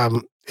honestly,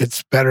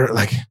 it's better.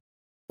 Like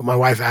my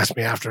wife asked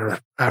me after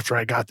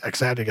I got that,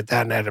 because I had to get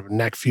that and I had a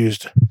neck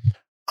fused.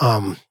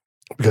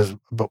 Because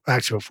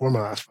actually before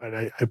my last fight,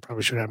 I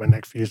probably should have my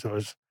neck fused. It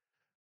was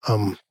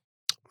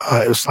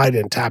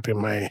sliding and tapping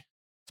my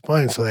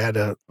spine, so they had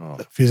to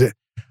fuse it.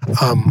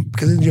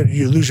 Because then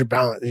you lose your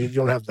balance. You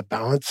don't have the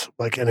balance.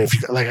 Like, and if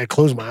I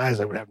closed my eyes,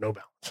 I would have no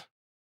balance.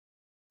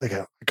 Like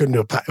I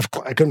couldn't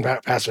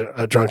pass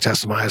a drunk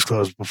test with my eyes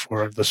closed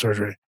before the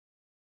surgery.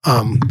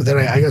 But then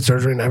I got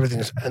surgery and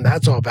everything, and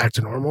that's all back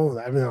to normal.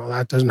 All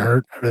that doesn't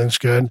hurt. Everything's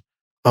good.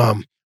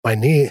 My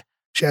knee.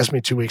 She asked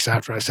me 2 weeks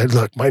after. I said,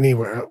 "Look, my knee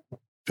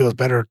feels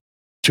better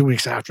 2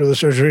 weeks after the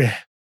surgery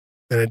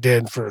than it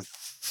did for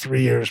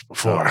 3 years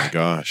before." Oh my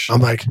gosh!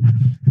 I'm like,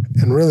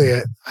 and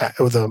really,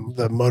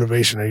 the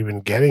motivation of even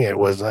getting it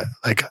was I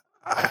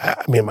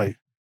mean,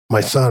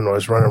 my son, I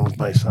was running with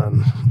my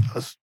son. I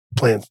was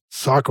playing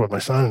soccer with my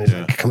son,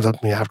 and he comes up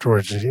to me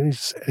afterwards, and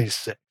he's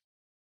 6 at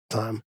the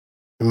time.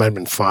 It might have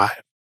been 5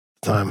 at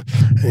the time,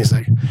 and he's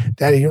like,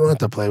 "Daddy, you don't have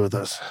to play with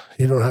us.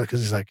 You don't have,"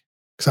 because he's like,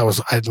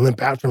 because I'd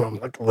limp after him. I'm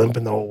like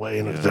limping the whole way,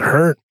 and it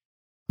hurt.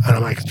 And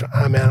I'm like,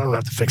 "Oh man, I don't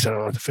have to fix it. I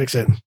don't have to fix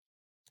it."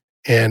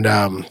 And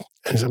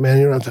he's like, "Man,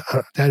 you don't have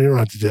to, Daddy, you don't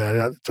have to do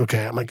that. It's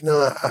okay." I'm like,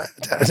 "No,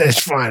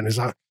 it's fine." He's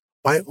like,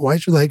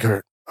 "Why's your leg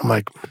hurt?" I'm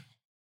like,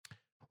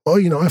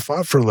 "Well, I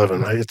fought for a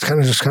living. I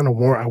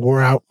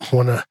wore out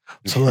one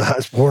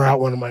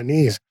of my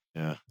knees."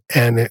 Yeah.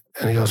 And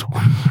he goes,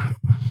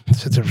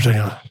 sits there for a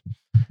second.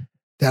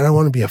 Dad, I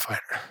want to be a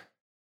fighter.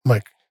 I'm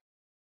like,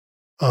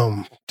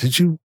 did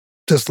you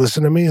just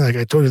listen to me? Like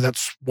I told you,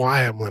 that's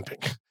why I'm limping,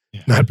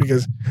 not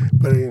because.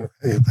 But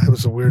that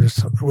was the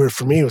weirdest. Weird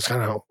for me. It was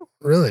kind of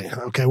really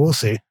okay. We'll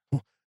see.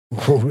 I'm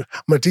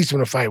gonna teach him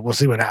to fight. We'll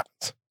see what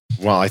happens.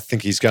 Well, I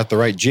think he's got the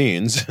right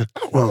genes.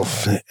 Well,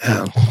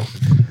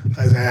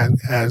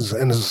 as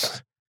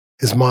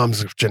his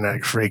mom's a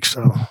genetic freak,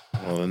 so.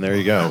 Well, then there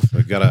you go.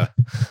 We've got a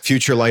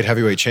future light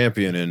heavyweight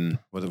champion in,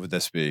 what would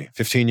this be,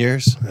 15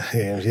 years?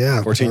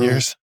 Yeah. 14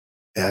 years?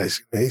 Yeah,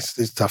 he's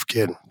a tough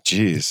kid.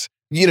 Jeez.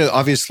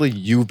 Obviously,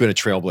 you've been a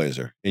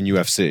trailblazer in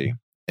UFC.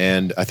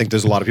 And I think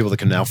there's a lot of people that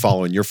can now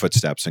follow in your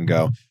footsteps and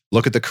go,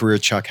 look at the career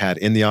Chuck had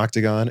in the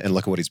octagon and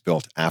look at what he's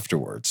built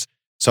afterwards.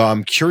 So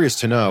I'm curious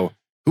to know,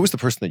 who was the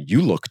person that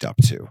you looked up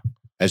to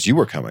as you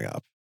were coming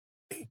up?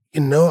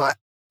 In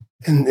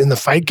the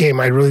fight game,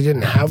 I really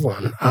didn't have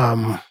one.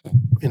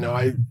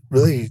 I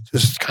really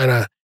just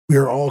we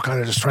were all kind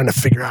of just trying to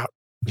figure out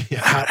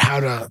how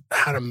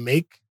to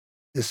make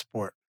this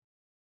sport.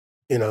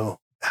 Anyway,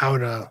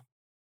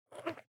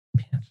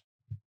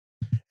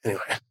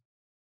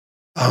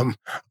 I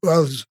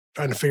was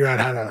trying to figure out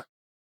how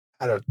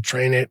to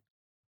train it,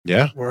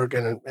 work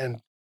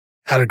and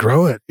how to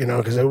grow it.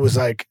 Because it was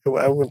like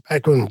I went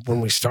back when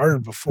we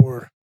started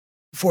before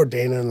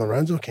Dana and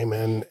Lorenzo came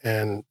in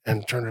and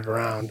turned it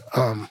around.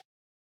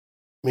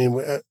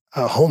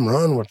 A home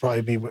run would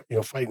probably be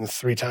fighting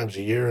 3 times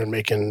a year and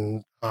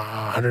making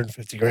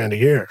 $150,000 a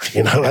year.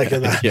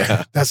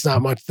 That's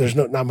not much. There's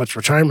not much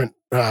retirement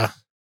there.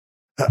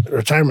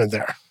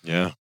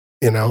 Yeah.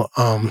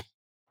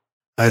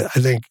 I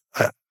think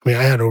I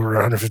had over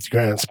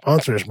 $150,000 in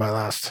sponsors my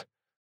last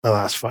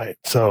fight.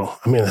 So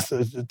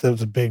there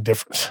was a big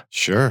difference.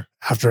 Sure.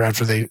 After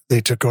they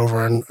took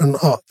over and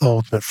the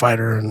Ultimate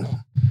Fighter and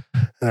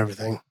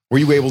everything. Were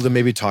you able to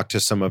maybe talk to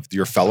some of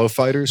your fellow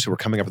fighters who were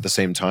coming up at the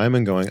same time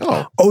and going,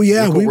 oh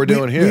yeah, look what we're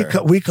doing here?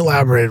 We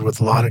collaborated with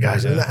a lot of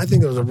guys, and I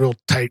think it was a real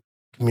tight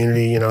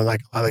community.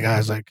 Like a lot of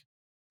guys, like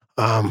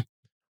all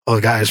the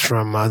guys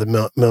from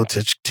the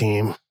Militich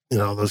team.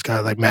 Those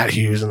guys like Matt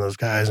Hughes and those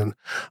guys, and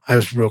I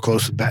was real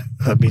close with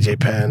BJ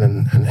Penn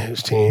and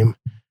his team.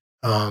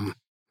 John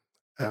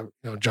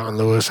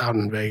Lewis out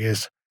in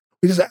Vegas.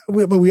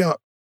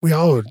 We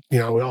all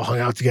hung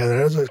out together.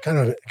 It was kind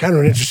of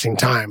an interesting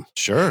time.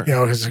 Sure.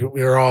 Because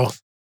we were all,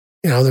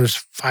 there's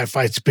 5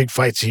 fights, big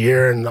fights a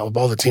year, and all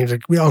the teams,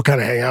 we all kind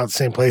of hang out at the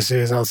same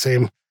places and all the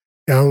same,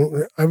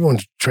 everyone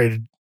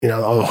traded,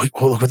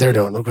 look what they're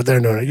doing. Look what they're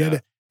doing.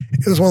 It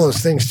was one of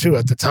those things too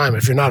at the time.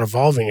 If you're not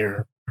evolving,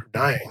 you're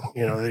dying.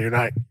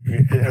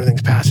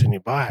 Everything's passing you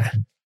by.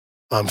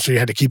 So you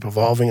had to keep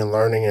evolving and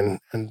learning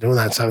and doing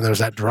that stuff. And there was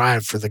that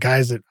drive for the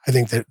guys that I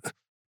think that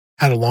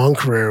had a long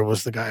career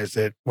was the guys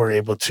that were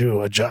able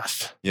to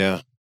adjust.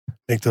 Yeah.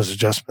 Make those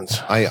adjustments.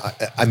 I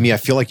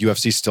feel like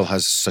UFC still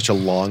has such a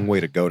long way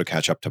to go to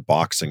catch up to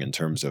boxing in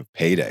terms of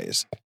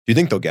paydays. Do you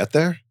think they'll get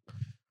there?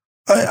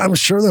 I'm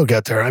sure they'll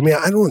get there. I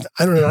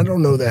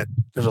don't know that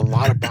there's a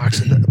lot of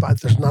boxers,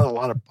 but there's not a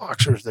lot of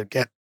boxers that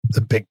get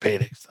the big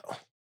paydays though.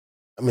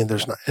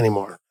 There's not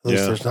anymore. At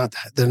least there's not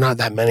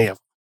that many of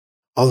them.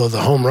 Although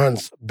the home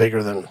run's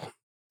bigger than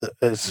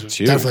it's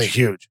huge. Definitely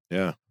huge.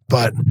 Yeah.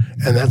 But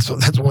that's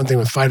one thing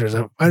with fighters.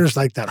 Fighters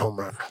like that home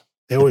run.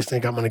 They always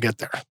think I'm going to get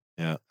there.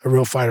 Yeah.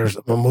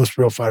 Most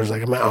real fighters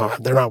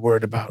they're not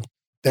worried about.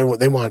 They want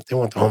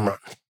the home run.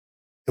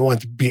 They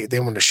want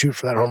to shoot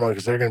for that home run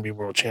because they're going to be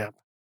world champ.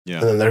 Yeah.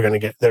 And then they're going to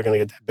get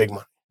that big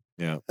money.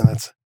 Yeah. And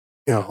that's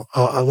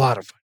a lot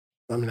of.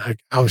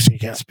 Obviously you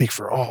can't speak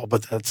for all,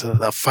 but that's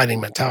a fighting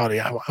mentality.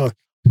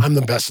 I'm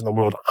the best in the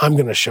world. I'm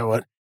going to show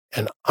it,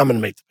 and I'm going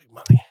to make the big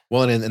money.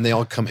 Well, and they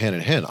all come hand in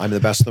hand. I'm the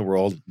best in the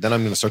world. Then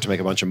I'm going to start to make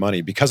a bunch of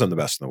money because I'm the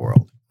best in the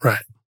world. Right.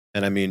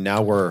 And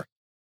now we're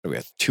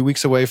 2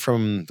 weeks away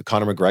from the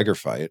Conor McGregor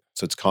fight.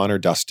 So it's Conor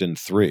Dustin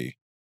 3.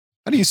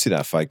 How do you see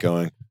that fight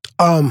going?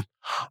 I'm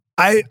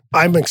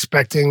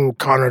expecting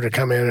Conor to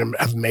come in and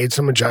have made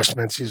some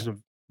adjustments. He's a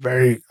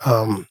very,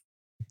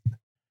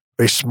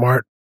 very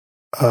smart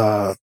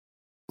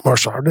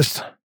martial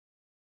artist.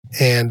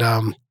 And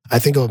I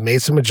think he'll have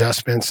made some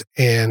adjustments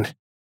and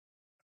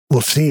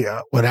we'll see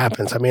what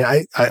happens.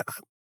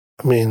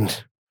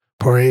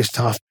 Poirier's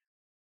tough,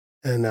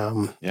 and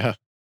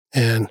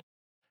and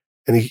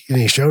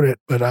he showed it.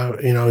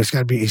 But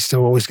he's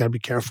still always got to be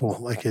careful.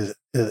 Like I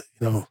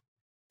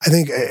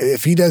think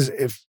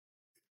if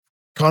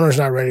Conor's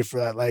not ready for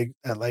that leg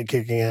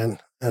kicking in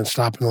and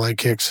stopping the leg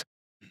kicks,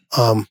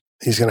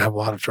 he's going to have a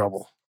lot of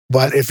trouble.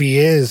 But if he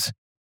is,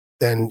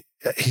 then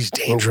he's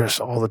dangerous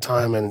all the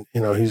time, and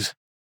he's.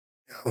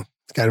 You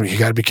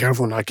got to be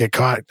careful and not get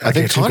caught. I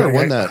think Conor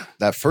won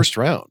that first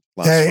round.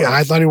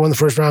 I thought he won the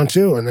first round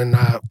too, and then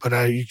but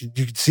you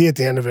could see at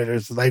the end of it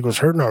his leg was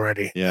hurting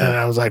already. Yeah, and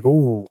I was like,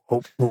 "Ooh,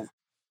 that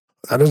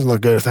doesn't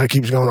look good. If that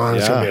keeps going on,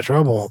 it's gonna be a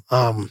trouble."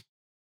 So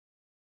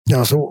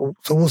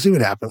we'll see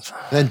what happens.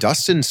 And then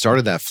Dustin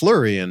started that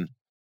flurry, and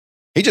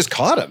he just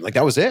caught him. Like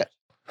that was it.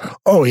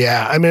 Oh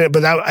yeah, I mean,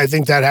 but I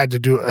think that had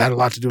a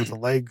lot to do with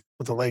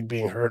the leg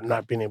being hurt and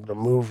not being able to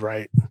move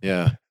right.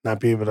 Yeah, not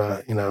be able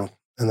to,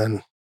 and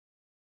then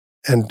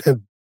and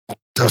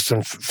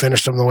Dustin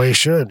finished him the way he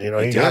should. He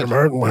got him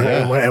hurt and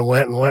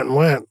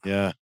went.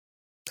 Yeah,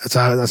 that's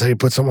how you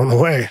put someone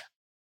away.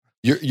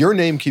 Your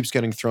name keeps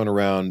getting thrown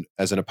around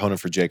as an opponent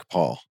for Jake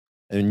Paul,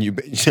 and you.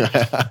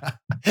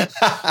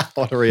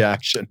 What a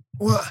reaction!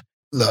 Well,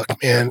 look,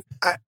 man,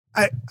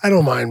 I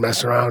don't mind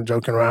messing around,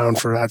 joking around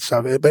for that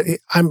stuff, but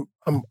I'm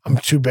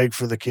too big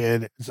for the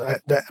kid.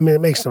 It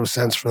makes no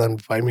sense for them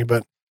to fight me,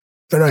 but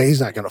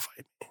he's not going to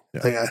fight me.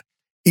 Yeah.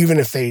 Even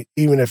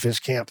if his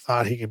camp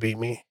thought he could beat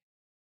me,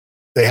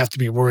 they have to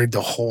be worried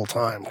the whole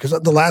time, because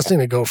the last thing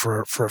to go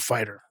for a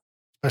fighter,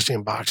 especially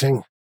in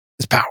boxing,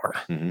 is power.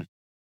 Mm-hmm.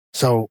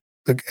 So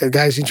the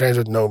guys he trains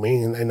with know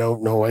me, and they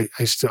know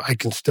I still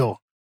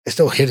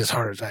hit as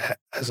hard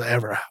as I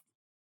ever have.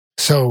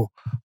 So,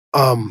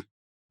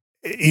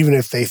 even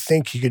if they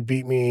think he could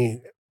beat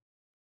me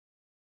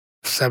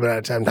 7 out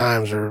of 10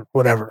 times or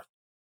whatever,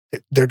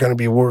 they're going to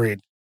be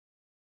worried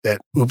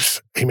that,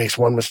 oops, he makes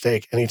one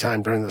mistake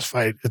anytime during this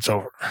fight, it's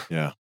over.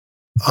 Yeah.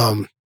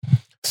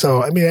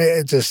 So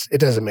it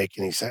doesn't make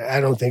any sense.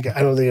 I don't think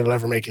it'll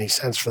ever make any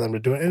sense for them to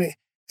do it. And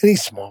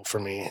he's small for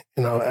me,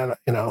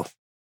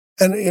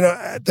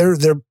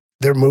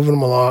 they're moving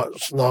them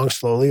along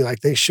slowly, like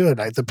they should.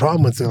 The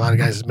problem with a lot of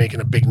guys is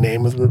making a big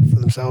name for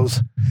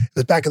themselves.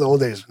 It's back in the old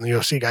days when the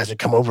UFC guys had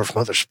come over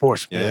from other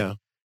sports. Yeah.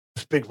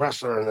 This big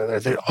wrestler,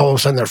 and they all of a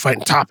sudden they're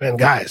fighting top end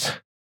guys.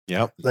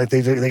 Yep. Like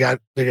they get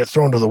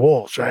thrown to the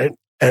wolves, right?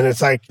 And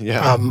it's like,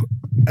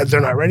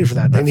 they're not ready for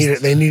that.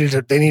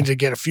 They need to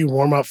get a few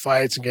warm up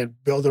fights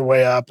and build their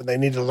way up, and they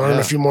need to learn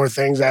a few more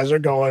things as they're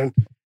going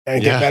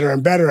and get better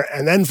and better,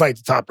 and then fight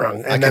the top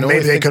rung. And then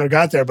maybe they could have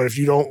got there, but if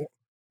you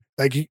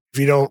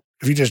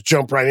just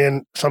jump right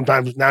in,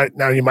 sometimes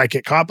now you might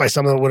get caught by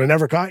someone that would have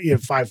never caught you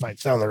 5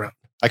 fights down the road.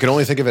 I can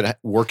only think of it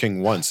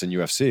working once in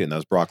UFC, and that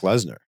was Brock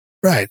Lesnar.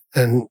 Right,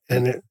 and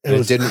it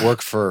didn't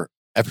work for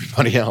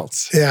everybody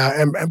else.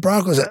 Yeah, and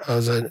Brock was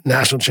a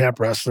national champ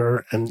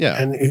wrestler, and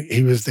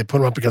they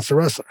put him up against a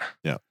wrestler.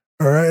 Yeah,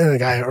 or a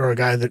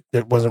guy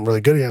that wasn't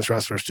really good against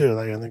wrestlers too.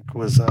 Like I think it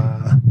was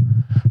the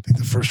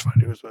first fight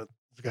he was with,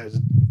 the guys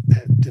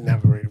that didn't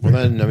have a very. Well,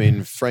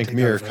 then Frank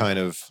Mir kind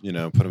of put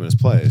him in his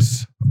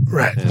place,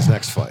 right, in his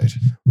next fight,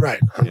 right,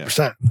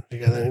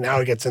 100%. Now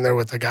he gets in there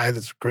with a guy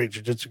that's a great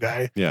jiu-jitsu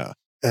guy. Yeah,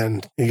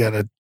 and you got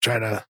to try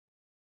to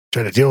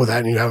deal with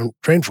that, and you haven't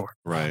trained for it.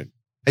 Right.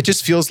 It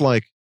just feels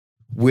like,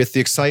 with the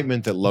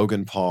excitement that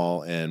Logan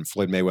Paul and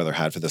Floyd Mayweather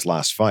had for this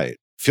last fight,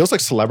 feels like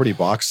celebrity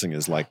boxing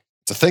is like,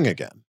 it's a thing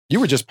again. You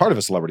were just part of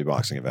a celebrity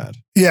boxing event.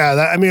 Yeah,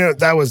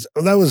 that was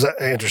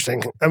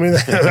interesting. It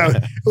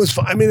was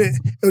fun. It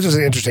was just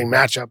an interesting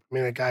matchup.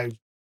 A guy,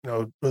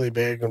 really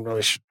big and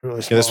really small.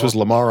 Yeah, this was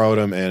Lamar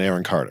Odom and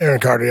Aaron Carter.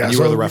 Yeah. And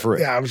you were the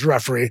referee. Yeah, I was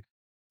referee.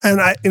 And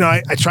I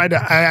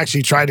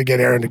actually tried to get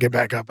Aaron to get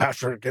back up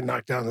after getting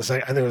knocked down I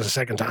think it was the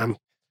second time.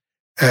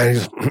 And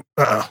he's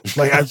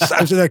like, I'm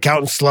sitting there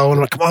counting slow, and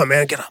I'm like, come on,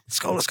 man, get up, let's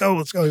go.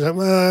 He's like,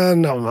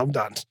 no, I'm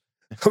done.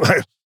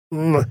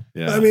 I'm like,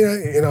 yeah.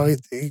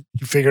 He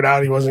figured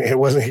out he wasn't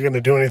going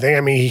to do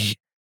anything.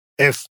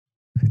 If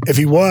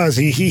he was,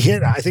 he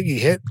hit. I think he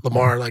hit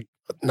Lamar like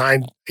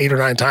 8 or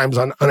 9 times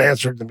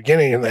unanswered at the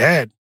beginning in the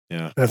head.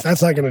 Yeah. And if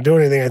that's not going to do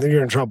anything, I think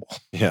you're in trouble.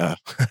 Yeah.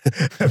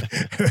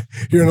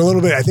 You're in a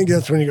little bit. I think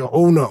that's when you go,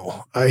 oh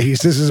no,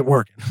 this isn't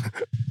working.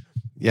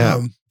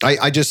 Yeah.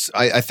 I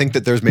think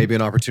that there's maybe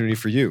an opportunity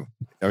for you.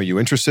 Are you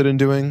interested in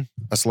doing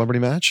a celebrity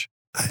match?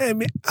 I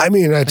mean,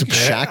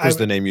 Shaq was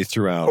the name you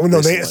threw out. Oh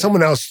no,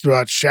 someone else threw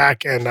out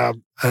Shaq, and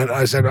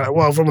I said,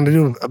 well, if I'm going to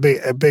do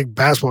a big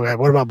basketball guy,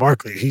 what about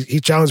Barkley?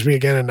 He challenged me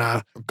again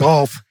in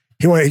golf.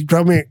 He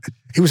drove me.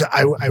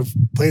 I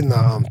played in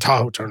the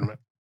Tahoe tournament.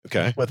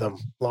 Okay. With him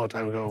a long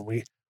time ago.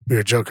 We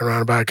were joking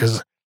around about it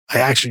because I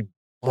actually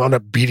wound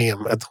up beating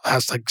him at the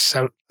last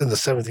in the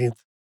 17th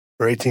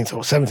or 18th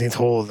hole, 17th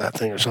hole of that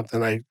thing or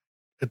something. I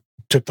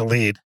took the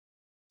lead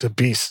to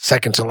be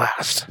second to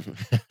last.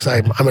 So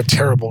I'm a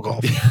terrible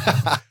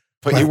golfer.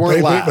 But you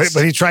weren't last.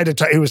 But he tried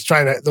to. He was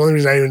trying to. The only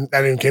reason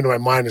that even came to my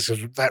mind is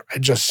because I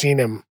just seen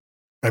him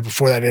right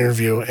before that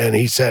interview, and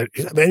he said,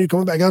 "Man, you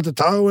coming back out to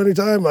Tahoe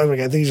anytime?" I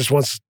think he just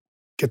wants to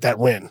get that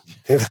win.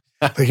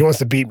 Like he wants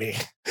to beat me.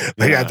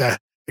 At the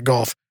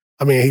golf.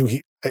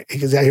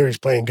 Because I hear he's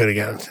playing good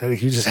again.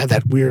 He just had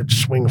that weird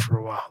swing for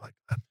a while, like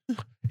that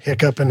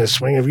hiccup in his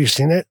swing. Have you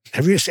seen it?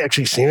 Have you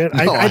actually seen it?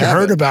 No, I'd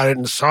heard about it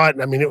and saw it.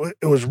 And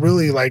it was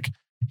really like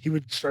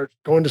he'd start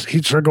going to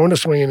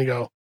swing and he'd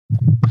go.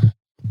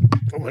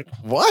 I'm like,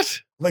 what?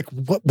 Like,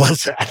 what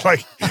was that?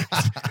 Like,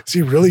 is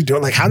he really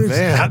doing? Like, how's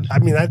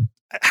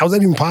that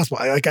even possible?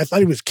 I thought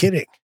he was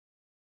kidding.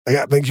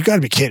 Like you got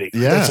to be kidding.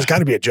 Yeah, it's got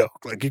to be a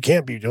joke. Like you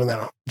can't be doing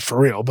that for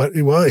real. But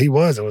he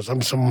was. It was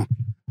some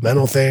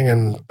mental thing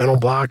and mental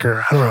block,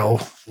 or I don't know,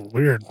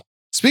 weird.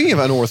 Speaking of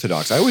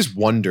unorthodox, I always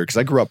wonder, because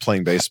I grew up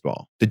playing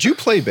baseball. Did you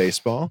play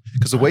baseball?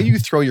 Because the way you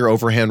throw your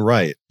overhand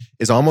right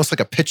is almost like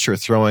a pitcher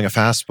throwing a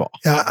fastball.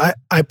 Yeah,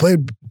 I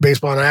played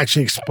baseball, and I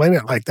actually explain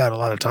it like that a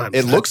lot of times.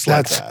 It looks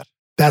like that.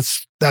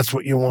 That's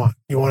what you want.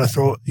 You want to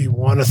throw. You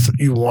want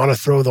to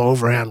throw the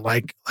overhand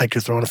like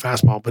you're throwing a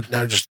fastball, but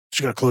now just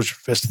you got to close your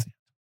fist.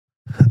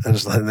 And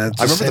just like that.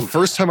 I remember the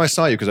first time I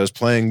saw you, because I was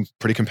playing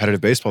pretty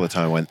competitive baseball at the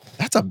time. I went,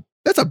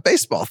 that's a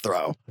baseball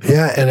throw.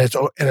 Yeah, and it's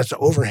an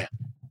overhand.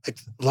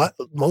 Like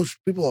most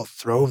people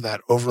throw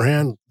that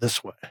overhand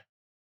this way.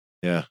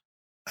 Yeah,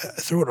 I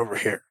throw it over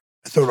here.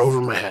 I throw it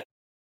over my head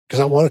because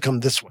I want to come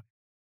this way.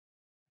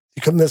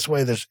 You come this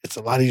way, it's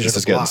a lot easier. This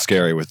is getting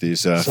scary with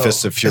these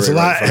fists of fury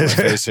right in front of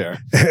my face here.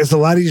 It's a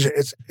lot easier.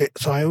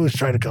 So I always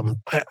try to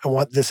come. I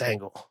want this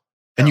angle,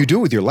 and you do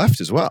it with your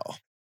left as well.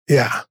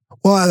 Yeah.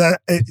 Well,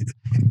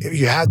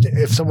 you have to.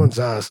 If someone's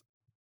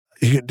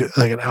you could do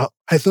like an out.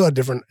 I throw a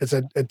different. It's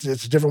a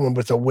different one,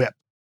 but it's a whip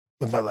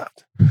with my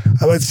left.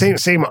 I mean,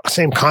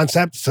 same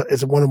concept.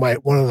 It's one of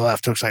the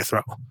left hooks I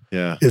throw.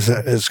 Yeah.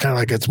 Is kind of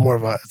like it's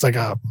like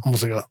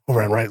almost like a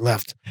overhand right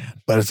left,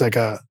 but it's like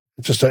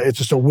it's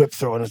just a whip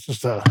throw, and it's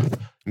just a.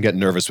 I'm getting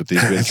nervous with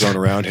these being thrown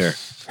around here.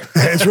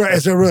 It's right.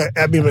 It's a really.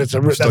 I mean, it's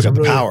a. Still got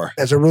the power.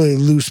 It's a really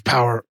loose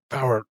power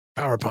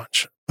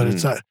punch, but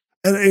it's not.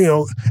 And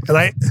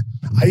and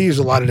I use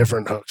a lot of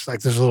different hooks.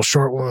 Like there's little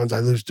short ones. I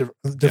use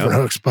different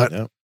hooks, but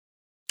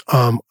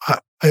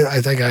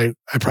I think I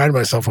pride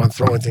myself on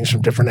throwing things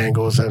from different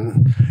angles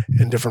and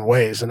in different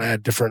ways. And I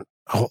had a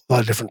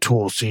lot of different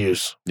tools to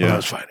use when I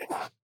was fighting.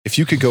 If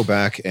you could go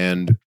back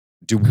and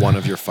do one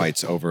of your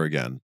fights over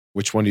again,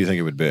 which one do you think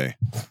it would be?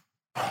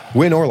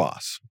 Win or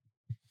loss?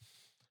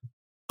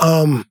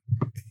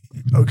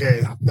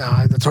 Okay.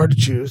 Now that's hard to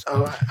choose.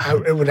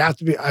 It would have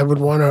to be. I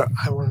want to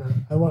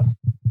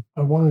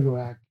go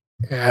back.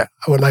 I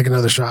would like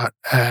another shot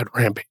at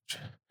Rampage.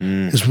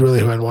 Is really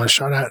who I'd want a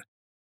shot at.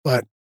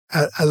 But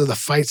out of the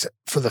fights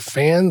for the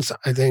fans,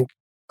 I think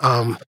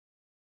the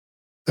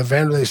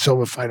Vanderlei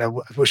Silva fight. I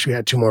wish we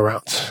had 2 more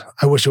rounds.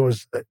 I wish it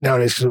was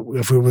nowadays.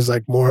 If it was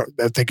like more,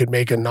 if they could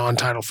make a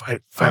non-title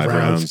fight, 5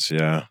 rounds.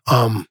 Yeah.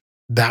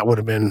 That would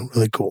have been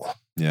really cool.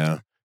 Yeah.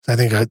 I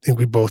think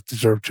we both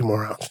deserve 2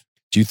 more rounds.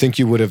 Do you think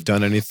you would have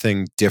done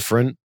anything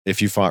different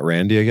if you fought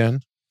Randy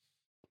again?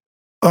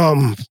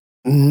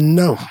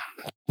 No,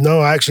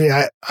 actually,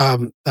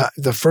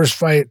 the first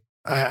fight,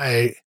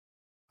 I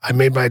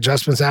made my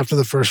adjustments after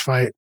the first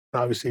fight.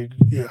 Obviously,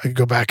 I could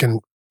go back and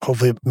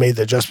hopefully made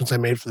the adjustments I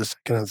made for the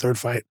second and third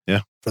fight.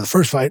 Yeah. For the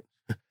first fight,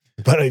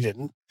 but I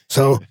didn't.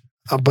 So,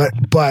 I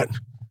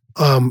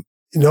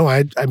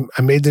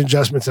made the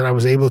adjustments and I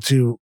was able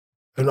to.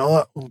 And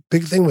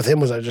big thing with him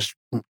was I just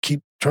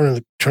keep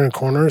turning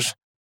corners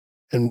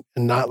and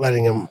not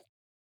letting him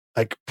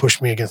like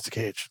push me against the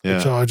cage. Yeah.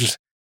 And so I was just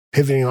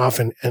pivoting off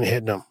and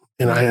hitting him.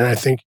 And I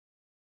think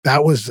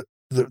that was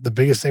the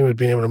biggest thing was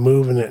being able to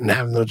move and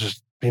having those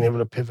just being able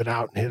to pivot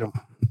out and hit him.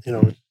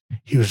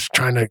 He was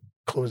trying to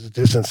close the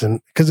distance and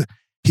because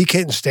he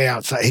can't stay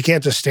outside. He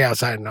can't just stay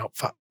outside and out.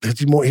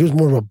 He was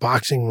more of a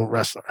boxing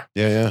wrestler.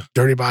 Yeah.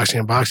 Dirty boxing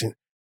and boxing.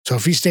 So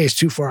if he stays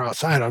too far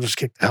outside, I'll just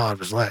kick the hell out of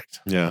his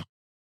legs. Yeah.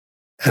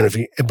 And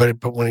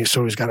but when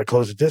he's got to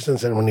close the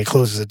distance, and when he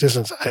closes the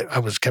distance,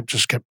 I kept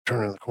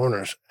turning the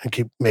corners and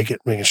keep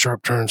making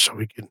sharp turns so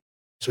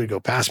he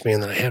go past me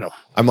and then I hit him.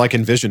 I'm like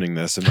envisioning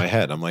this in my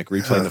head. I'm like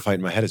replaying the fight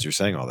in my head as you're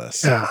saying all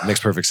this. Yeah, it makes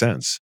perfect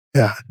sense.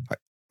 Yeah,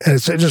 and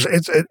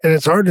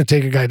it's hard to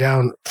take a guy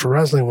down for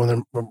wrestling when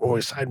they're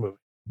always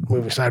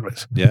moving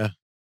sideways. Yeah.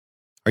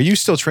 Are you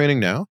still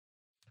training now?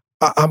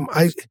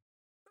 I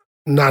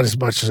not as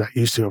much as I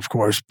used to, of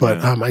course, but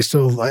I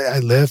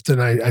lift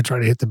and I try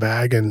to hit the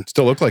bag and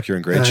still look like you're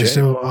in great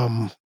shape.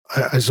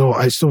 I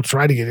still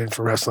try to get in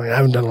for wrestling. I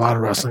haven't done a lot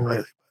of wrestling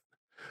lately,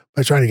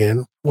 but I try to get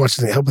in,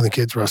 helping the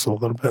kids wrestle a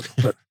little bit,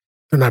 but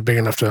they're not big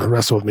enough to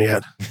wrestle with me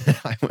yet.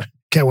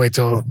 Can't wait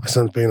till my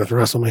son's big enough to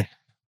wrestle me.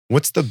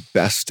 What's the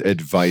best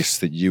advice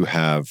that you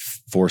have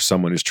for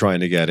someone who's trying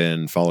to get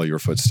in, follow your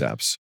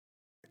footsteps?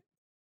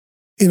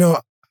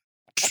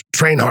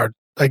 Train hard.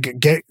 Like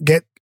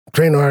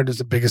train hard is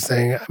the biggest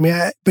thing. I mean,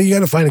 but you got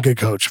to find a good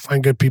coach,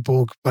 find good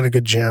people, find a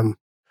good gym.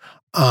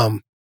 I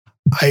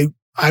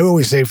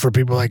always say for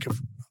people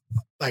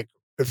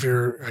if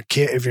you're a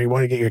kid, if you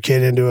want to get your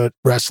kid into it,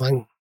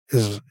 wrestling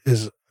is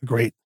a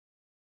great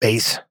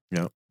base.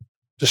 Yeah,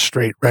 just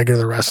straight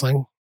regular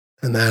wrestling,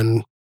 and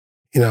then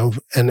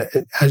and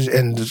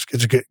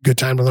it's a good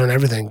time to learn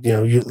everything.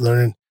 You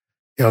learn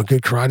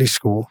good karate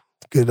school,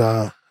 good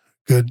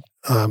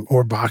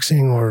or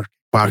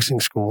boxing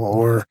school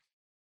or.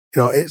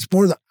 It's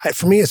more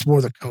for me. It's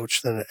more the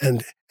coach than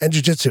and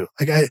jiu-jitsu.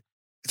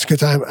 It's a good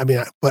time. I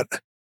mean, but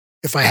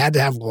if I had to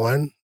have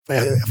one,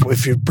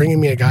 if you're bringing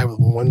me a guy with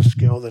one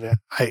skill that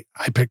I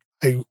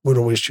would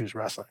always choose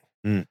wrestling.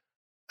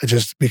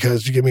 Just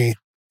because you give me,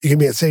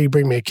 say you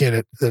bring me a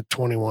kid at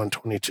 21,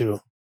 22,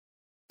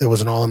 that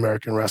was an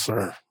All-American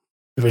wrestler,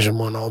 Division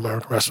I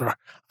All-American wrestler.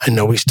 I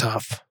know he's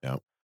tough. Yeah.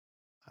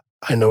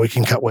 I know he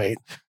can cut weight.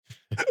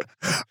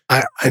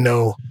 I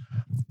know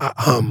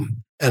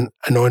And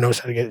I know he knows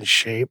how to get in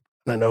shape,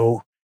 and I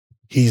know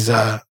he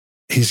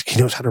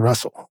knows how to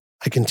wrestle.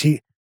 I can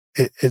teach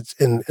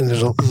and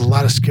there's a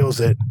lot of skills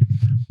that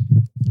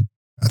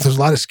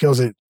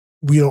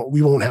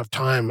we won't have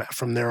time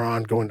from there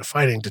on going to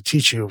fighting to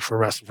teach you from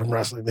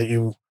wrestling that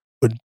you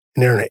would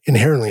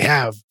inherently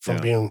have from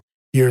being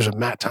years of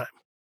mat time.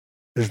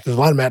 There's a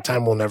lot of mat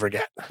time we'll never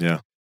get. Yeah.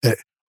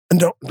 And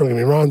don't get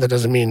me wrong, that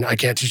doesn't mean I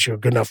can't teach you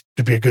good enough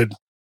to be a good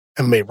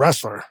MMA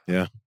wrestler.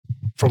 Yeah.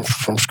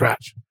 From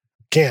scratch.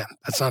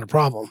 That's not a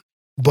problem.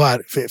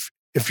 But if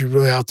you're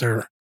really out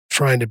there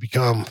trying to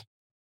become,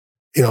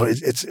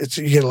 it's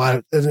you get a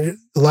lot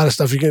of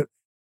stuff. You get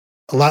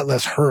a lot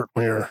less hurt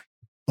when you're a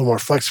little more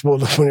flexible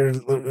when you're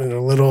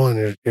little,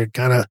 and you're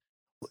kind of,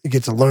 you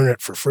get to learn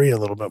it for free a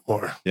little bit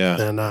more. Yeah.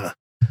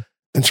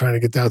 Than trying to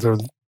get out there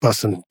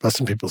busting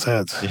people's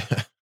heads.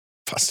 Yeah.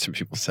 Busting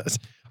people's heads.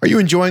 Are you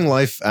enjoying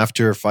life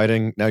after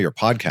fighting? Now you're a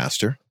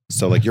podcaster.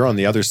 So like you're on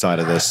the other side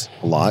of this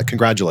a lot.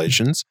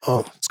 Congratulations.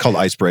 Oh, it's called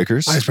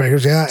Icebreakers.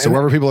 Icebreakers, yeah. So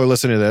wherever people are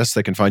listening to this,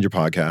 they can find your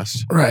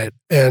podcast. Right.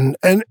 And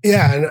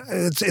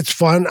it's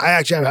fun.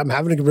 I'm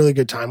having a really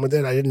good time with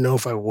it. I didn't know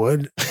if I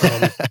would.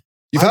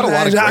 You've had a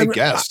lot of great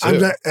guests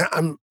too.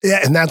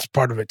 And that's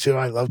part of it too.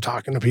 I love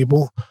talking to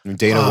people.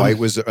 Dana White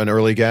was an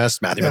early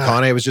guest. Matthew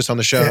McConaughey was just on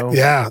the show.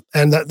 Yeah.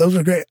 And those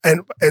are great.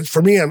 And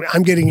for me,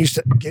 I'm getting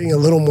a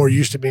little more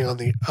used to being on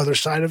the other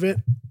side of it,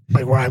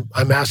 like where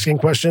I'm asking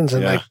questions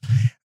and like,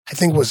 I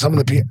think with some of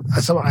the people,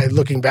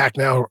 looking back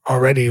now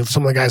already,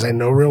 some of the guys I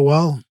know real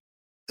well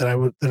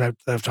that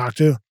I've talked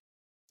to,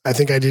 I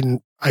think I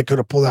could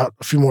have pulled out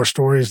a few more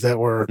stories that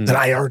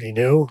I already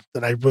knew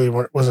that I really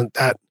wasn't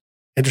that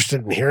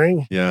interested in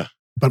hearing. Yeah.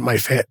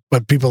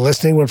 But people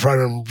listening were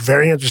probably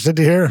very interested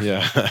to hear.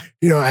 Yeah.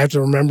 I have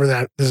to remember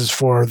that this is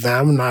for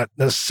them, not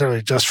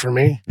necessarily just for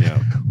me. Yeah.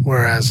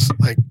 Whereas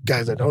like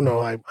guys I don't know,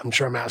 I'm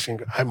sure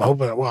I'm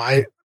hoping,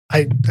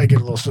 I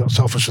get a little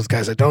selfish with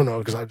guys I don't know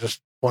because I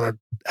just want to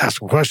ask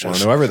them questions. I want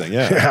to know everything.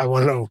 Yeah. I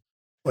want to know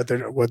what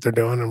they're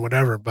doing and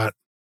whatever. But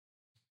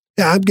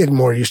yeah, I'm getting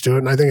more used to it,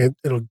 and I think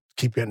it'll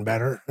keep getting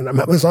better. And I'm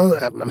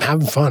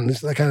having fun.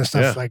 It's that kind of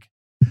stuff. Yeah. Like,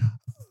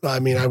 I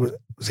mean, I was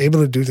able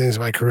to do things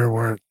in my career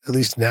where at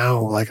least now,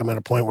 like I'm at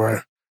a point where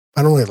if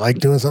I don't really like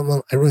doing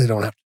something, I really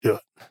don't have to do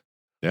it.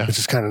 Yeah. Which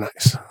is kind of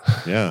nice.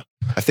 Yeah.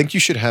 I think you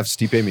should have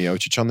Stipe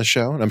Miocic on the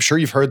show. And I'm sure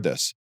you've heard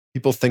this.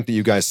 People think that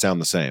you guys sound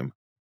the same.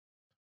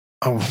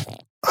 You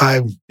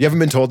haven't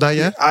been told that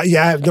yet? I've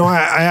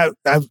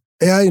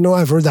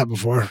heard that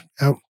before.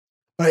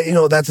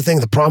 But that's the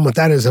thing. The problem with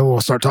that is then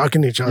we'll start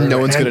talking to each other. No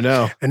one's going to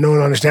know. And no one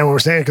will understand what we're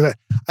saying. Because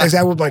I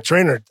sat with my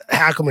trainer,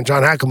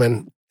 John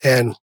Hackelman,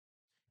 and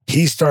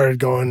he started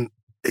going,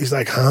 he's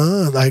like,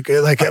 huh? Like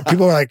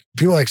people like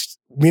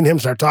me and him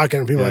start talking,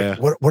 and people are like,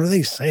 what are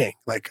they saying?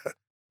 Like,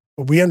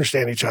 we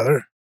understand each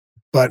other,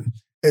 but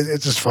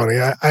it's just funny.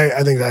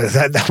 I think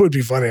that would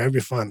be funny. That'd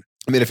be fun.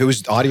 I mean, if it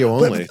was audio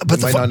only, you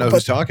might not know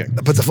who's talking.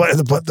 But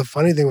the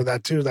funny thing with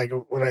that too, like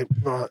when I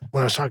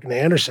was talking to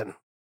Anderson,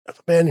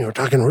 man, you were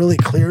talking really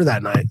clear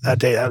that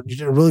day. You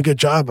did a really good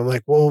job. I'm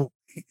like, well,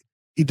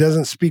 he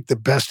doesn't speak the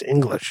best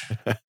English.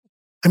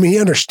 I mean, he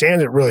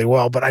understands it really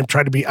well, but I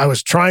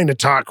was trying to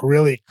talk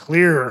really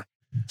clear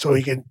so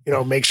he could,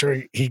 make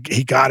sure he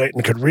got it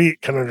and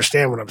can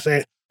understand what I'm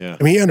saying. Yeah.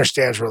 I mean, he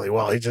understands really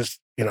well. He just,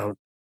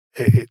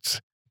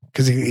 it's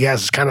because he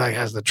has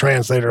the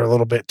translator a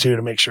little bit too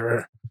to make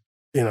sure.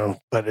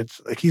 But it's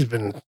like he's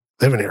been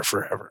living here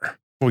forever.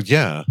 Well,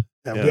 yeah.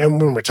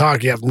 And when we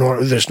talk,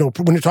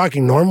 when you're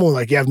talking normal,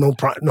 like you have no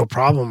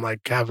problem,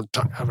 like having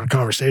a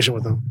conversation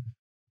with him.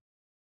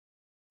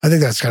 I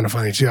think that's kind of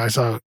funny too. I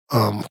saw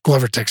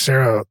Glover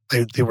Teixeira.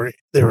 They were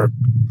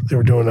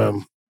doing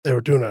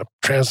a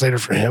translator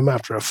for him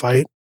after a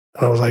fight,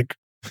 and I was like,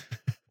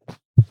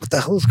 "What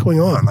the hell is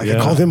going on?" Like I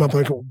called him up,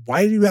 like,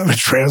 "Why do you have a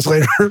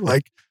translator?"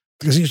 Like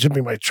because he used to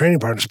be my sparring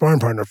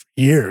partner for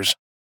years.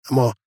 I'm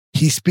all.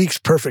 He speaks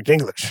perfect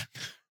English.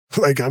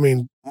 Like, I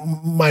mean,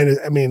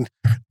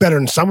 better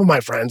than some of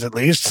my friends, at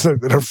least,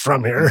 that are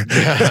from here.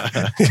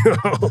 Yeah.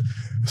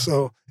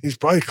 So he's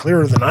probably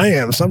clearer than I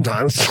am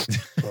sometimes.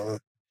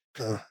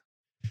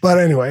 But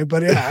anyway,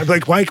 yeah,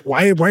 like, why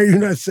are you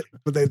not saying?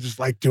 But they just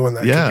like doing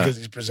that because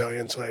he's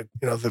Brazilian. So,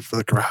 for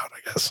the crowd,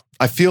 I guess.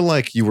 I feel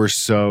like you were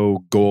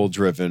so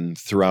goal-driven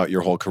throughout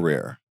your whole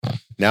career.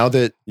 Now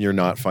that you're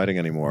not fighting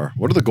anymore,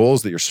 what are the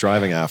goals that you're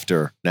striving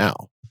after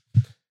now?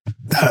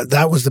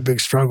 That was the big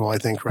struggle, I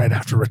think, right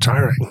after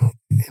retiring.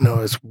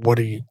 Is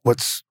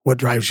what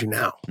drives you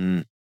now?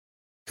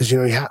 Because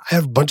I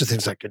have a bunch of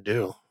things I could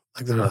do.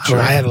 Like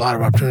I had a lot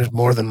of opportunities,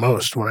 more than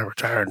most, when I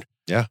retired.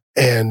 Yeah,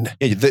 and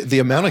the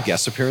amount of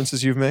guest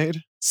appearances you've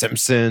made,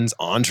 Simpsons,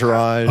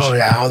 Entourage,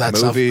 all that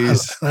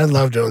movies. Stuff. I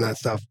love doing that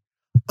stuff.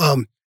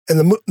 And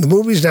the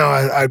movies now,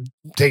 I'm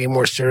taking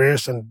more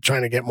serious and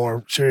trying to get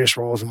more serious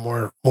roles and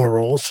more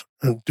roles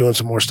and doing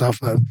some more stuff.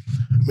 I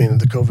mean,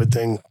 the COVID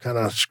thing kind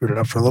of screwed it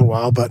up for a little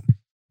while, but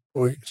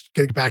we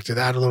get back to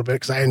that a little bit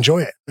because I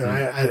enjoy it. And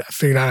I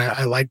figured out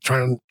I like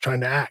trying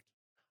to act.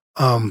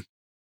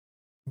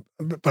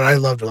 But I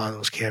loved a lot of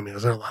those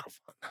cameos. They're a lot of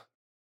fun.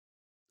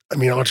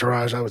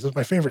 Entourage. It was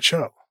my favorite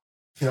show.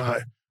 You know,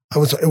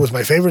 it was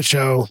my favorite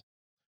show,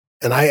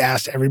 and I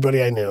asked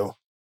everybody I knew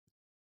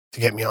to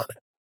get me on it.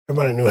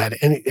 Everybody I knew had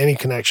any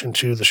connection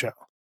to the show,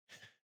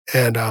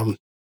 and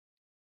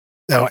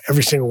now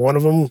every single one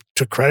of them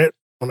took credit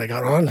when I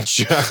got on.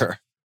 Sure.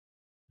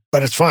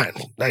 But it's fine.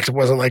 Like it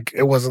wasn't like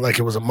it was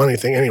a money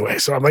thing anyway.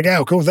 So I'm like,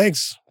 yeah, cool,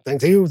 thanks,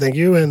 thank you,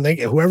 and thank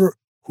you.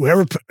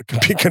 Whoever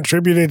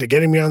contributed to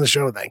getting me on the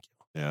show, thank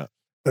you. Yeah.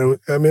 But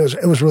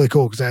it was really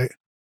cool because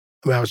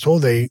I was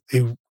told they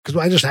because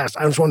I just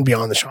want to be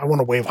on the show. I want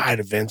to wave hi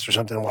to Vince or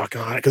something and walk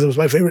on it because it was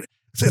my favorite.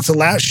 It's the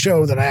last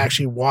show that I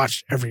actually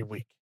watched every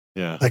week.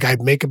 Yeah. Like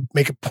I'd make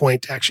a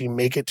point to actually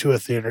make it to a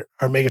theater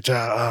or make it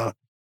to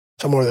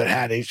somewhere that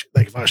had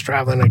like if I was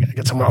traveling, I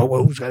get somewhere.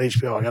 Oh, who's got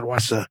HBO? I got to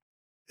watch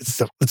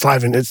it's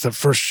live and it's the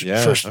first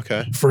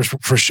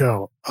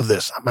show of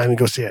this. I might even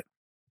go see it.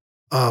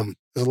 It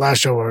was the last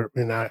show where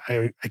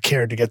I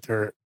cared to get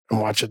there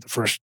and watch it the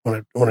first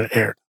when it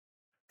aired,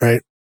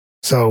 right?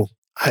 So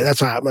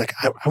that's why I'm like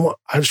I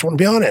just want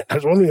to be on it. I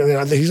just want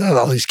to be. He's got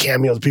all these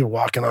cameos, people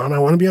walking on. I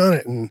want to be on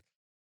it, and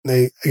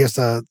I guess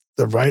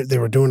they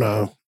were doing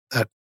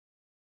that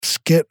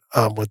skit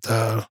with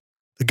the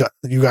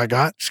You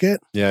Got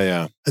skit.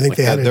 Yeah. I think like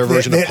they had their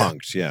version of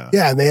Punk'd. Yeah,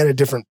 and they had a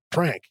different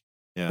prank.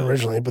 Yeah.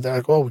 Originally, but they're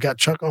like, "Oh, we got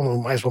Chuck on. We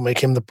might as well make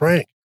him the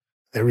prank."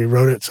 They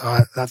rewrote it, so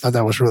I thought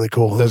that was really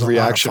cool. The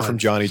reaction from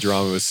Johnny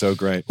Drama was so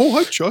great. Oh,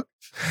 hi, Chuck.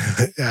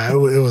 Yeah, it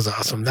was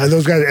awesome.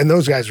 Those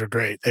guys were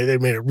great. They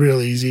made it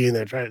real easy, and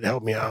they're trying to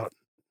help me out.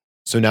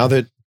 So now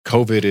that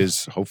COVID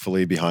is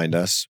hopefully behind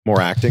us, more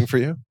acting for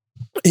you?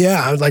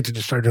 Yeah, I would like to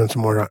just start doing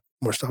some more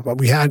stuff. But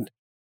they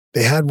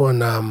had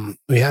one. I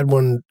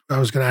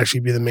was going to actually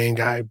be the main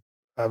guy.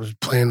 I was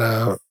playing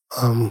a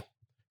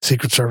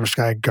Secret Service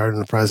guy guarding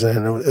the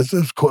president. And it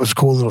was cool. It was a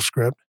cool little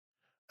script.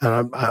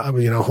 And I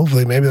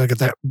hopefully maybe I'll get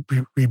that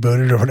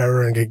rebooted or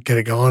whatever and get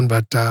it going.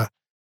 But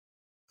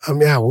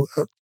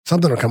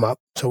something will come up.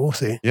 So we'll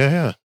see.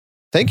 Yeah.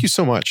 Thank you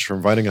so much for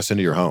inviting us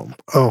into your home.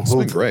 It's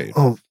been great.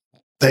 Oh,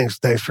 thanks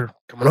for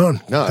coming on.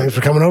 No, thanks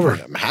for coming over.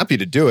 I'm happy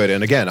to do it.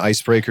 And again,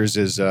 Icebreakers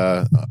is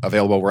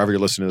available wherever you're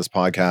listening to this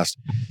podcast.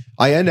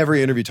 I end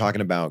every interview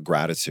talking about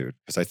gratitude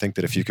because I think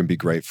that if you can be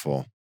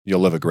grateful, you'll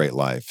live a great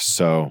life.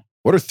 So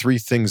what are 3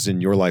 things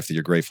in your life that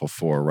you're grateful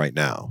for right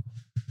now?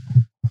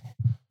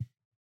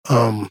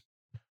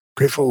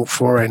 Grateful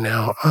for right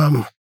now.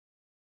 I'm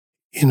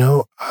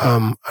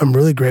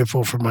really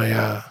grateful for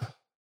my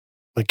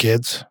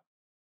kids.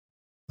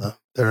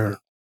 They're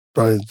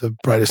probably the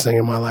brightest thing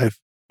in my life.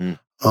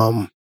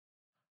 I'm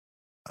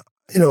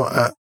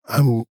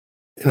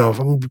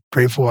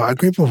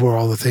grateful for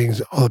all the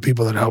things, all the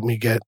people that helped me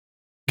get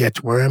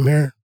to where I'm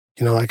here.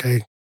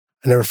 I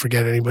never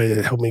forget anybody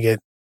that helped me get,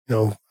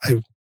 I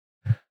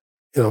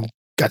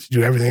got to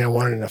do everything I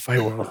wanted in the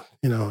fight world.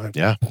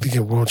 I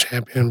became world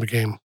champion,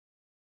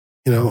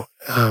 and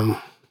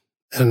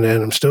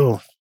then I'm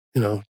still,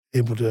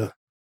 able to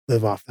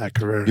live off that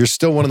career. You're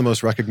still one of the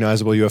most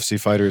recognizable UFC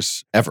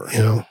fighters ever.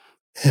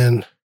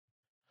 And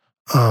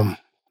I'm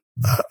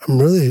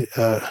really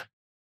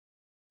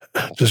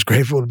just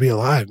grateful to be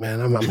alive,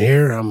 man. I'm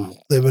here. I'm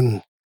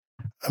living.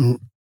 I'm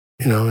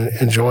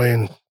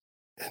enjoying,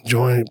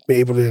 be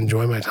able to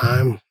enjoy my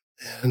time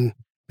and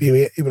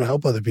be able to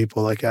help other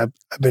people. Like I've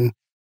been.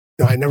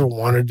 I never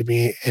wanted to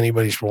be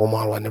anybody's role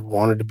model. I never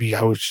wanted to be.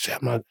 I'm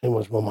not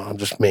anyone's role model. I'm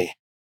just me.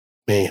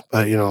 But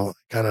I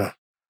kind of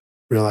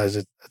realized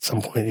that at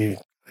some point you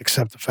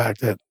accept the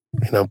fact that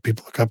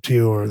people look up to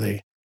you, or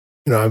they,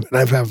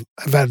 I've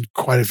had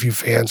quite a few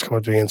fans come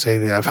up to me and say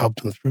that I've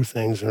helped them through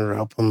things or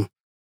helped them,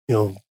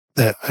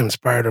 that I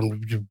inspired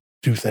them to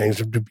do things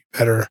or to be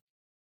better.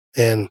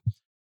 And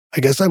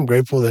I guess I'm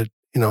grateful that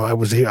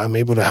I'm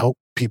able to help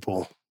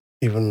people.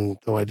 Even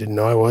though I didn't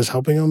know I was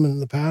helping them in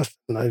the past,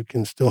 and I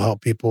can still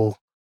help people,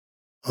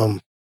 do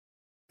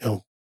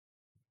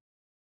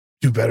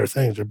better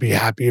things or be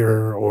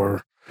happier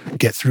or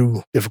get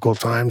through difficult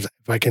times.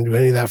 If I can do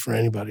any of that for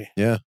anybody,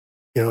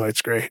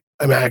 it's great.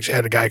 I mean, I actually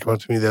had a guy come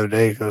up to me the other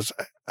day because,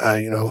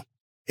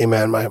 hey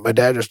man, my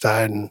dad just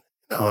died, and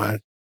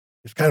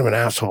he's kind of an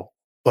asshole,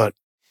 but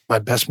my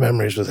best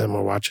memories with him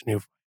were watching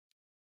you.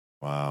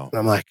 Wow. And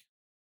I'm like,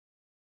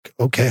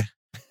 okay.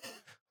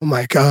 I'm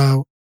like,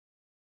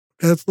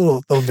 that's a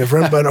little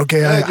different, but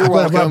okay. You're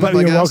welcome. But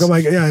you're welcome.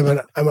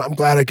 But I'm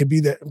glad I could be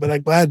there. But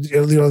I'm glad,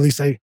 at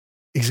least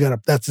he's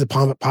got that's the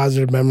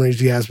positive memories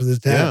he has with his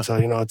dad. Yeah.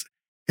 So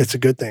it's a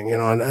good thing.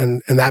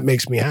 And that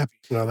makes me happy.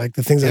 Like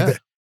the things like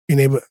that. Being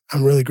able,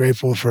 I'm really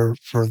grateful for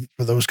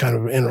those kind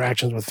of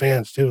interactions with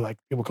fans too. Like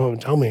people come up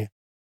and tell me,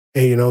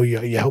 hey, you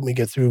helped me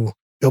get through, you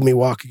helped me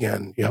walk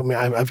again. You helped me.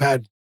 I've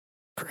had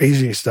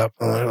crazy stuff.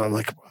 And I'm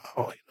like,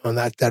 wow, and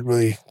that's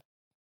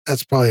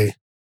probably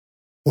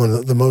one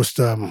of the most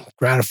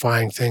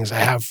gratifying things I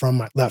have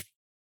from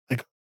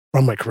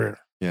my career.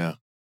 Yeah.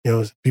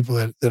 People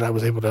that I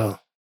was able to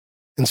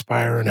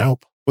inspire and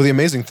help. Well, the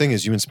amazing thing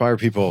is you inspire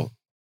people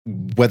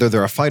whether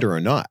they're a fighter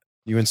or not.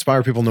 You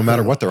inspire people no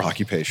matter what their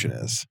occupation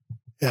is.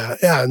 Yeah.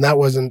 And that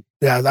wasn't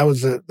Yeah, I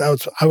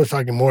was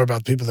talking more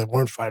about people that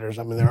weren't fighters.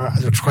 I mean,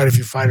 there's quite a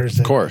few fighters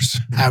that Of course.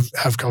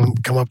 have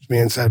come up to me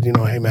and said, you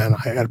know, hey man,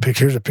 I got a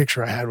picture. Here's a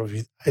picture I had with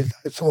you.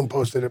 Someone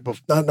posted it, but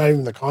not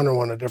even the Connor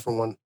one, a different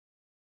one.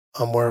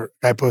 Where a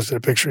guy posted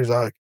a picture. He's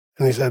like,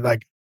 and he said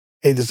like,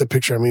 hey, this is a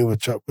picture of me with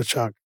Chuck.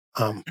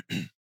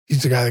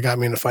 He's the guy that got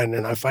me into fighting,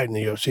 and I fight in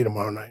the UFC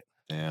tomorrow night.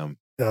 Damn.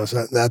 You know,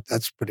 so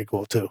that's pretty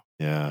cool too.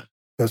 Yeah.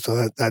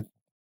 So that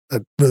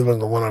really wasn't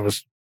the one I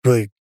was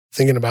really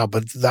thinking about,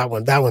 but that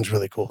one's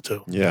really cool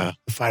too. Yeah.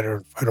 The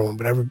fighter one,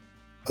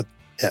 but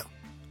yeah.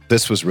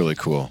 This was really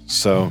cool.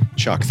 So,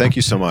 Chuck, thank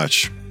you so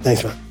much.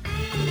 Thanks, man.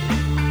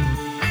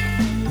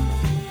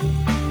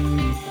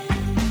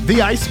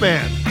 The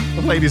Iceman,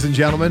 ladies and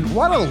gentlemen.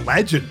 What a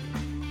legend.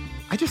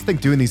 I just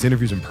think doing these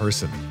interviews in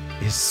person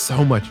is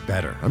so much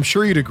better. I'm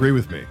sure you'd agree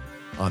with me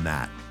on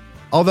that.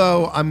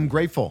 Although I'm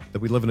grateful that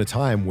we live in a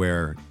time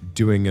where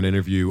doing an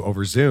interview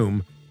over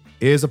Zoom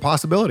is a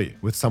possibility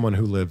with someone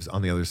who lives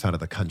on the other side of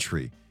the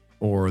country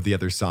or the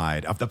other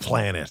side of the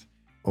planet.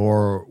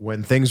 Or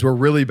when things were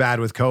really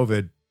bad with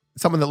COVID,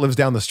 someone that lives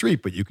down the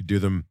street, but you could do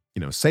them,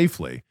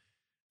 safely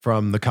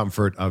from the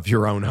comfort of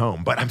your own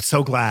home. But I'm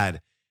so glad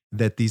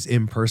that these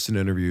in-person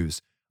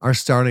interviews are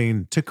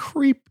starting to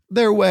creep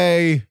their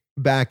way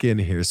back in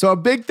here. So a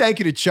big thank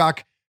you to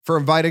Chuck for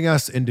inviting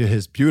us into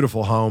his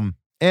beautiful home.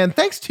 And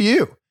thanks to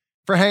you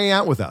for hanging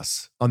out with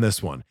us on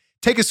this one.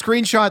 Take a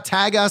screenshot,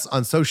 tag us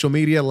on social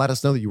media. Let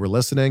us know that you were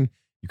listening.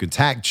 You can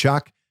tag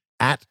Chuck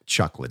at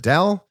Chuck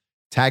Liddell.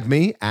 Tag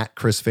me at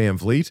Chris Van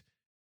Vliet.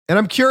 And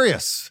I'm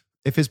curious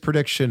if his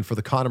prediction for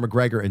the Conor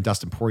McGregor and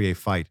Dustin Poirier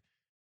fight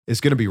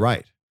is going to be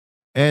right.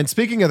 And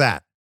speaking of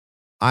that,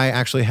 I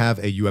actually have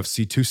a UFC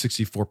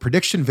 264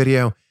 prediction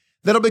video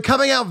that'll be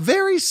coming out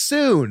very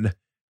soon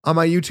on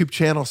my YouTube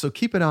channel. So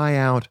keep an eye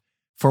out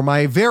for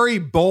my very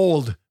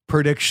bold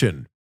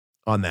prediction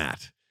on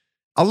that.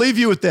 I'll leave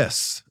you with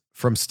this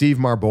from Steve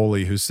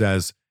Marboli, who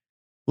says,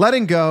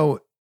 letting go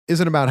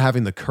isn't about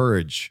having the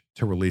courage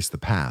to release the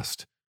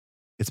past.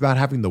 It's about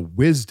having the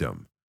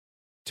wisdom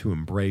to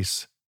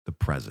embrace the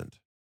present.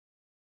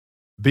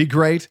 Be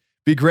great.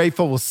 Be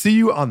grateful. We'll see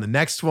you on the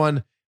next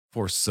one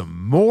for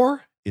some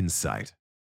more insight.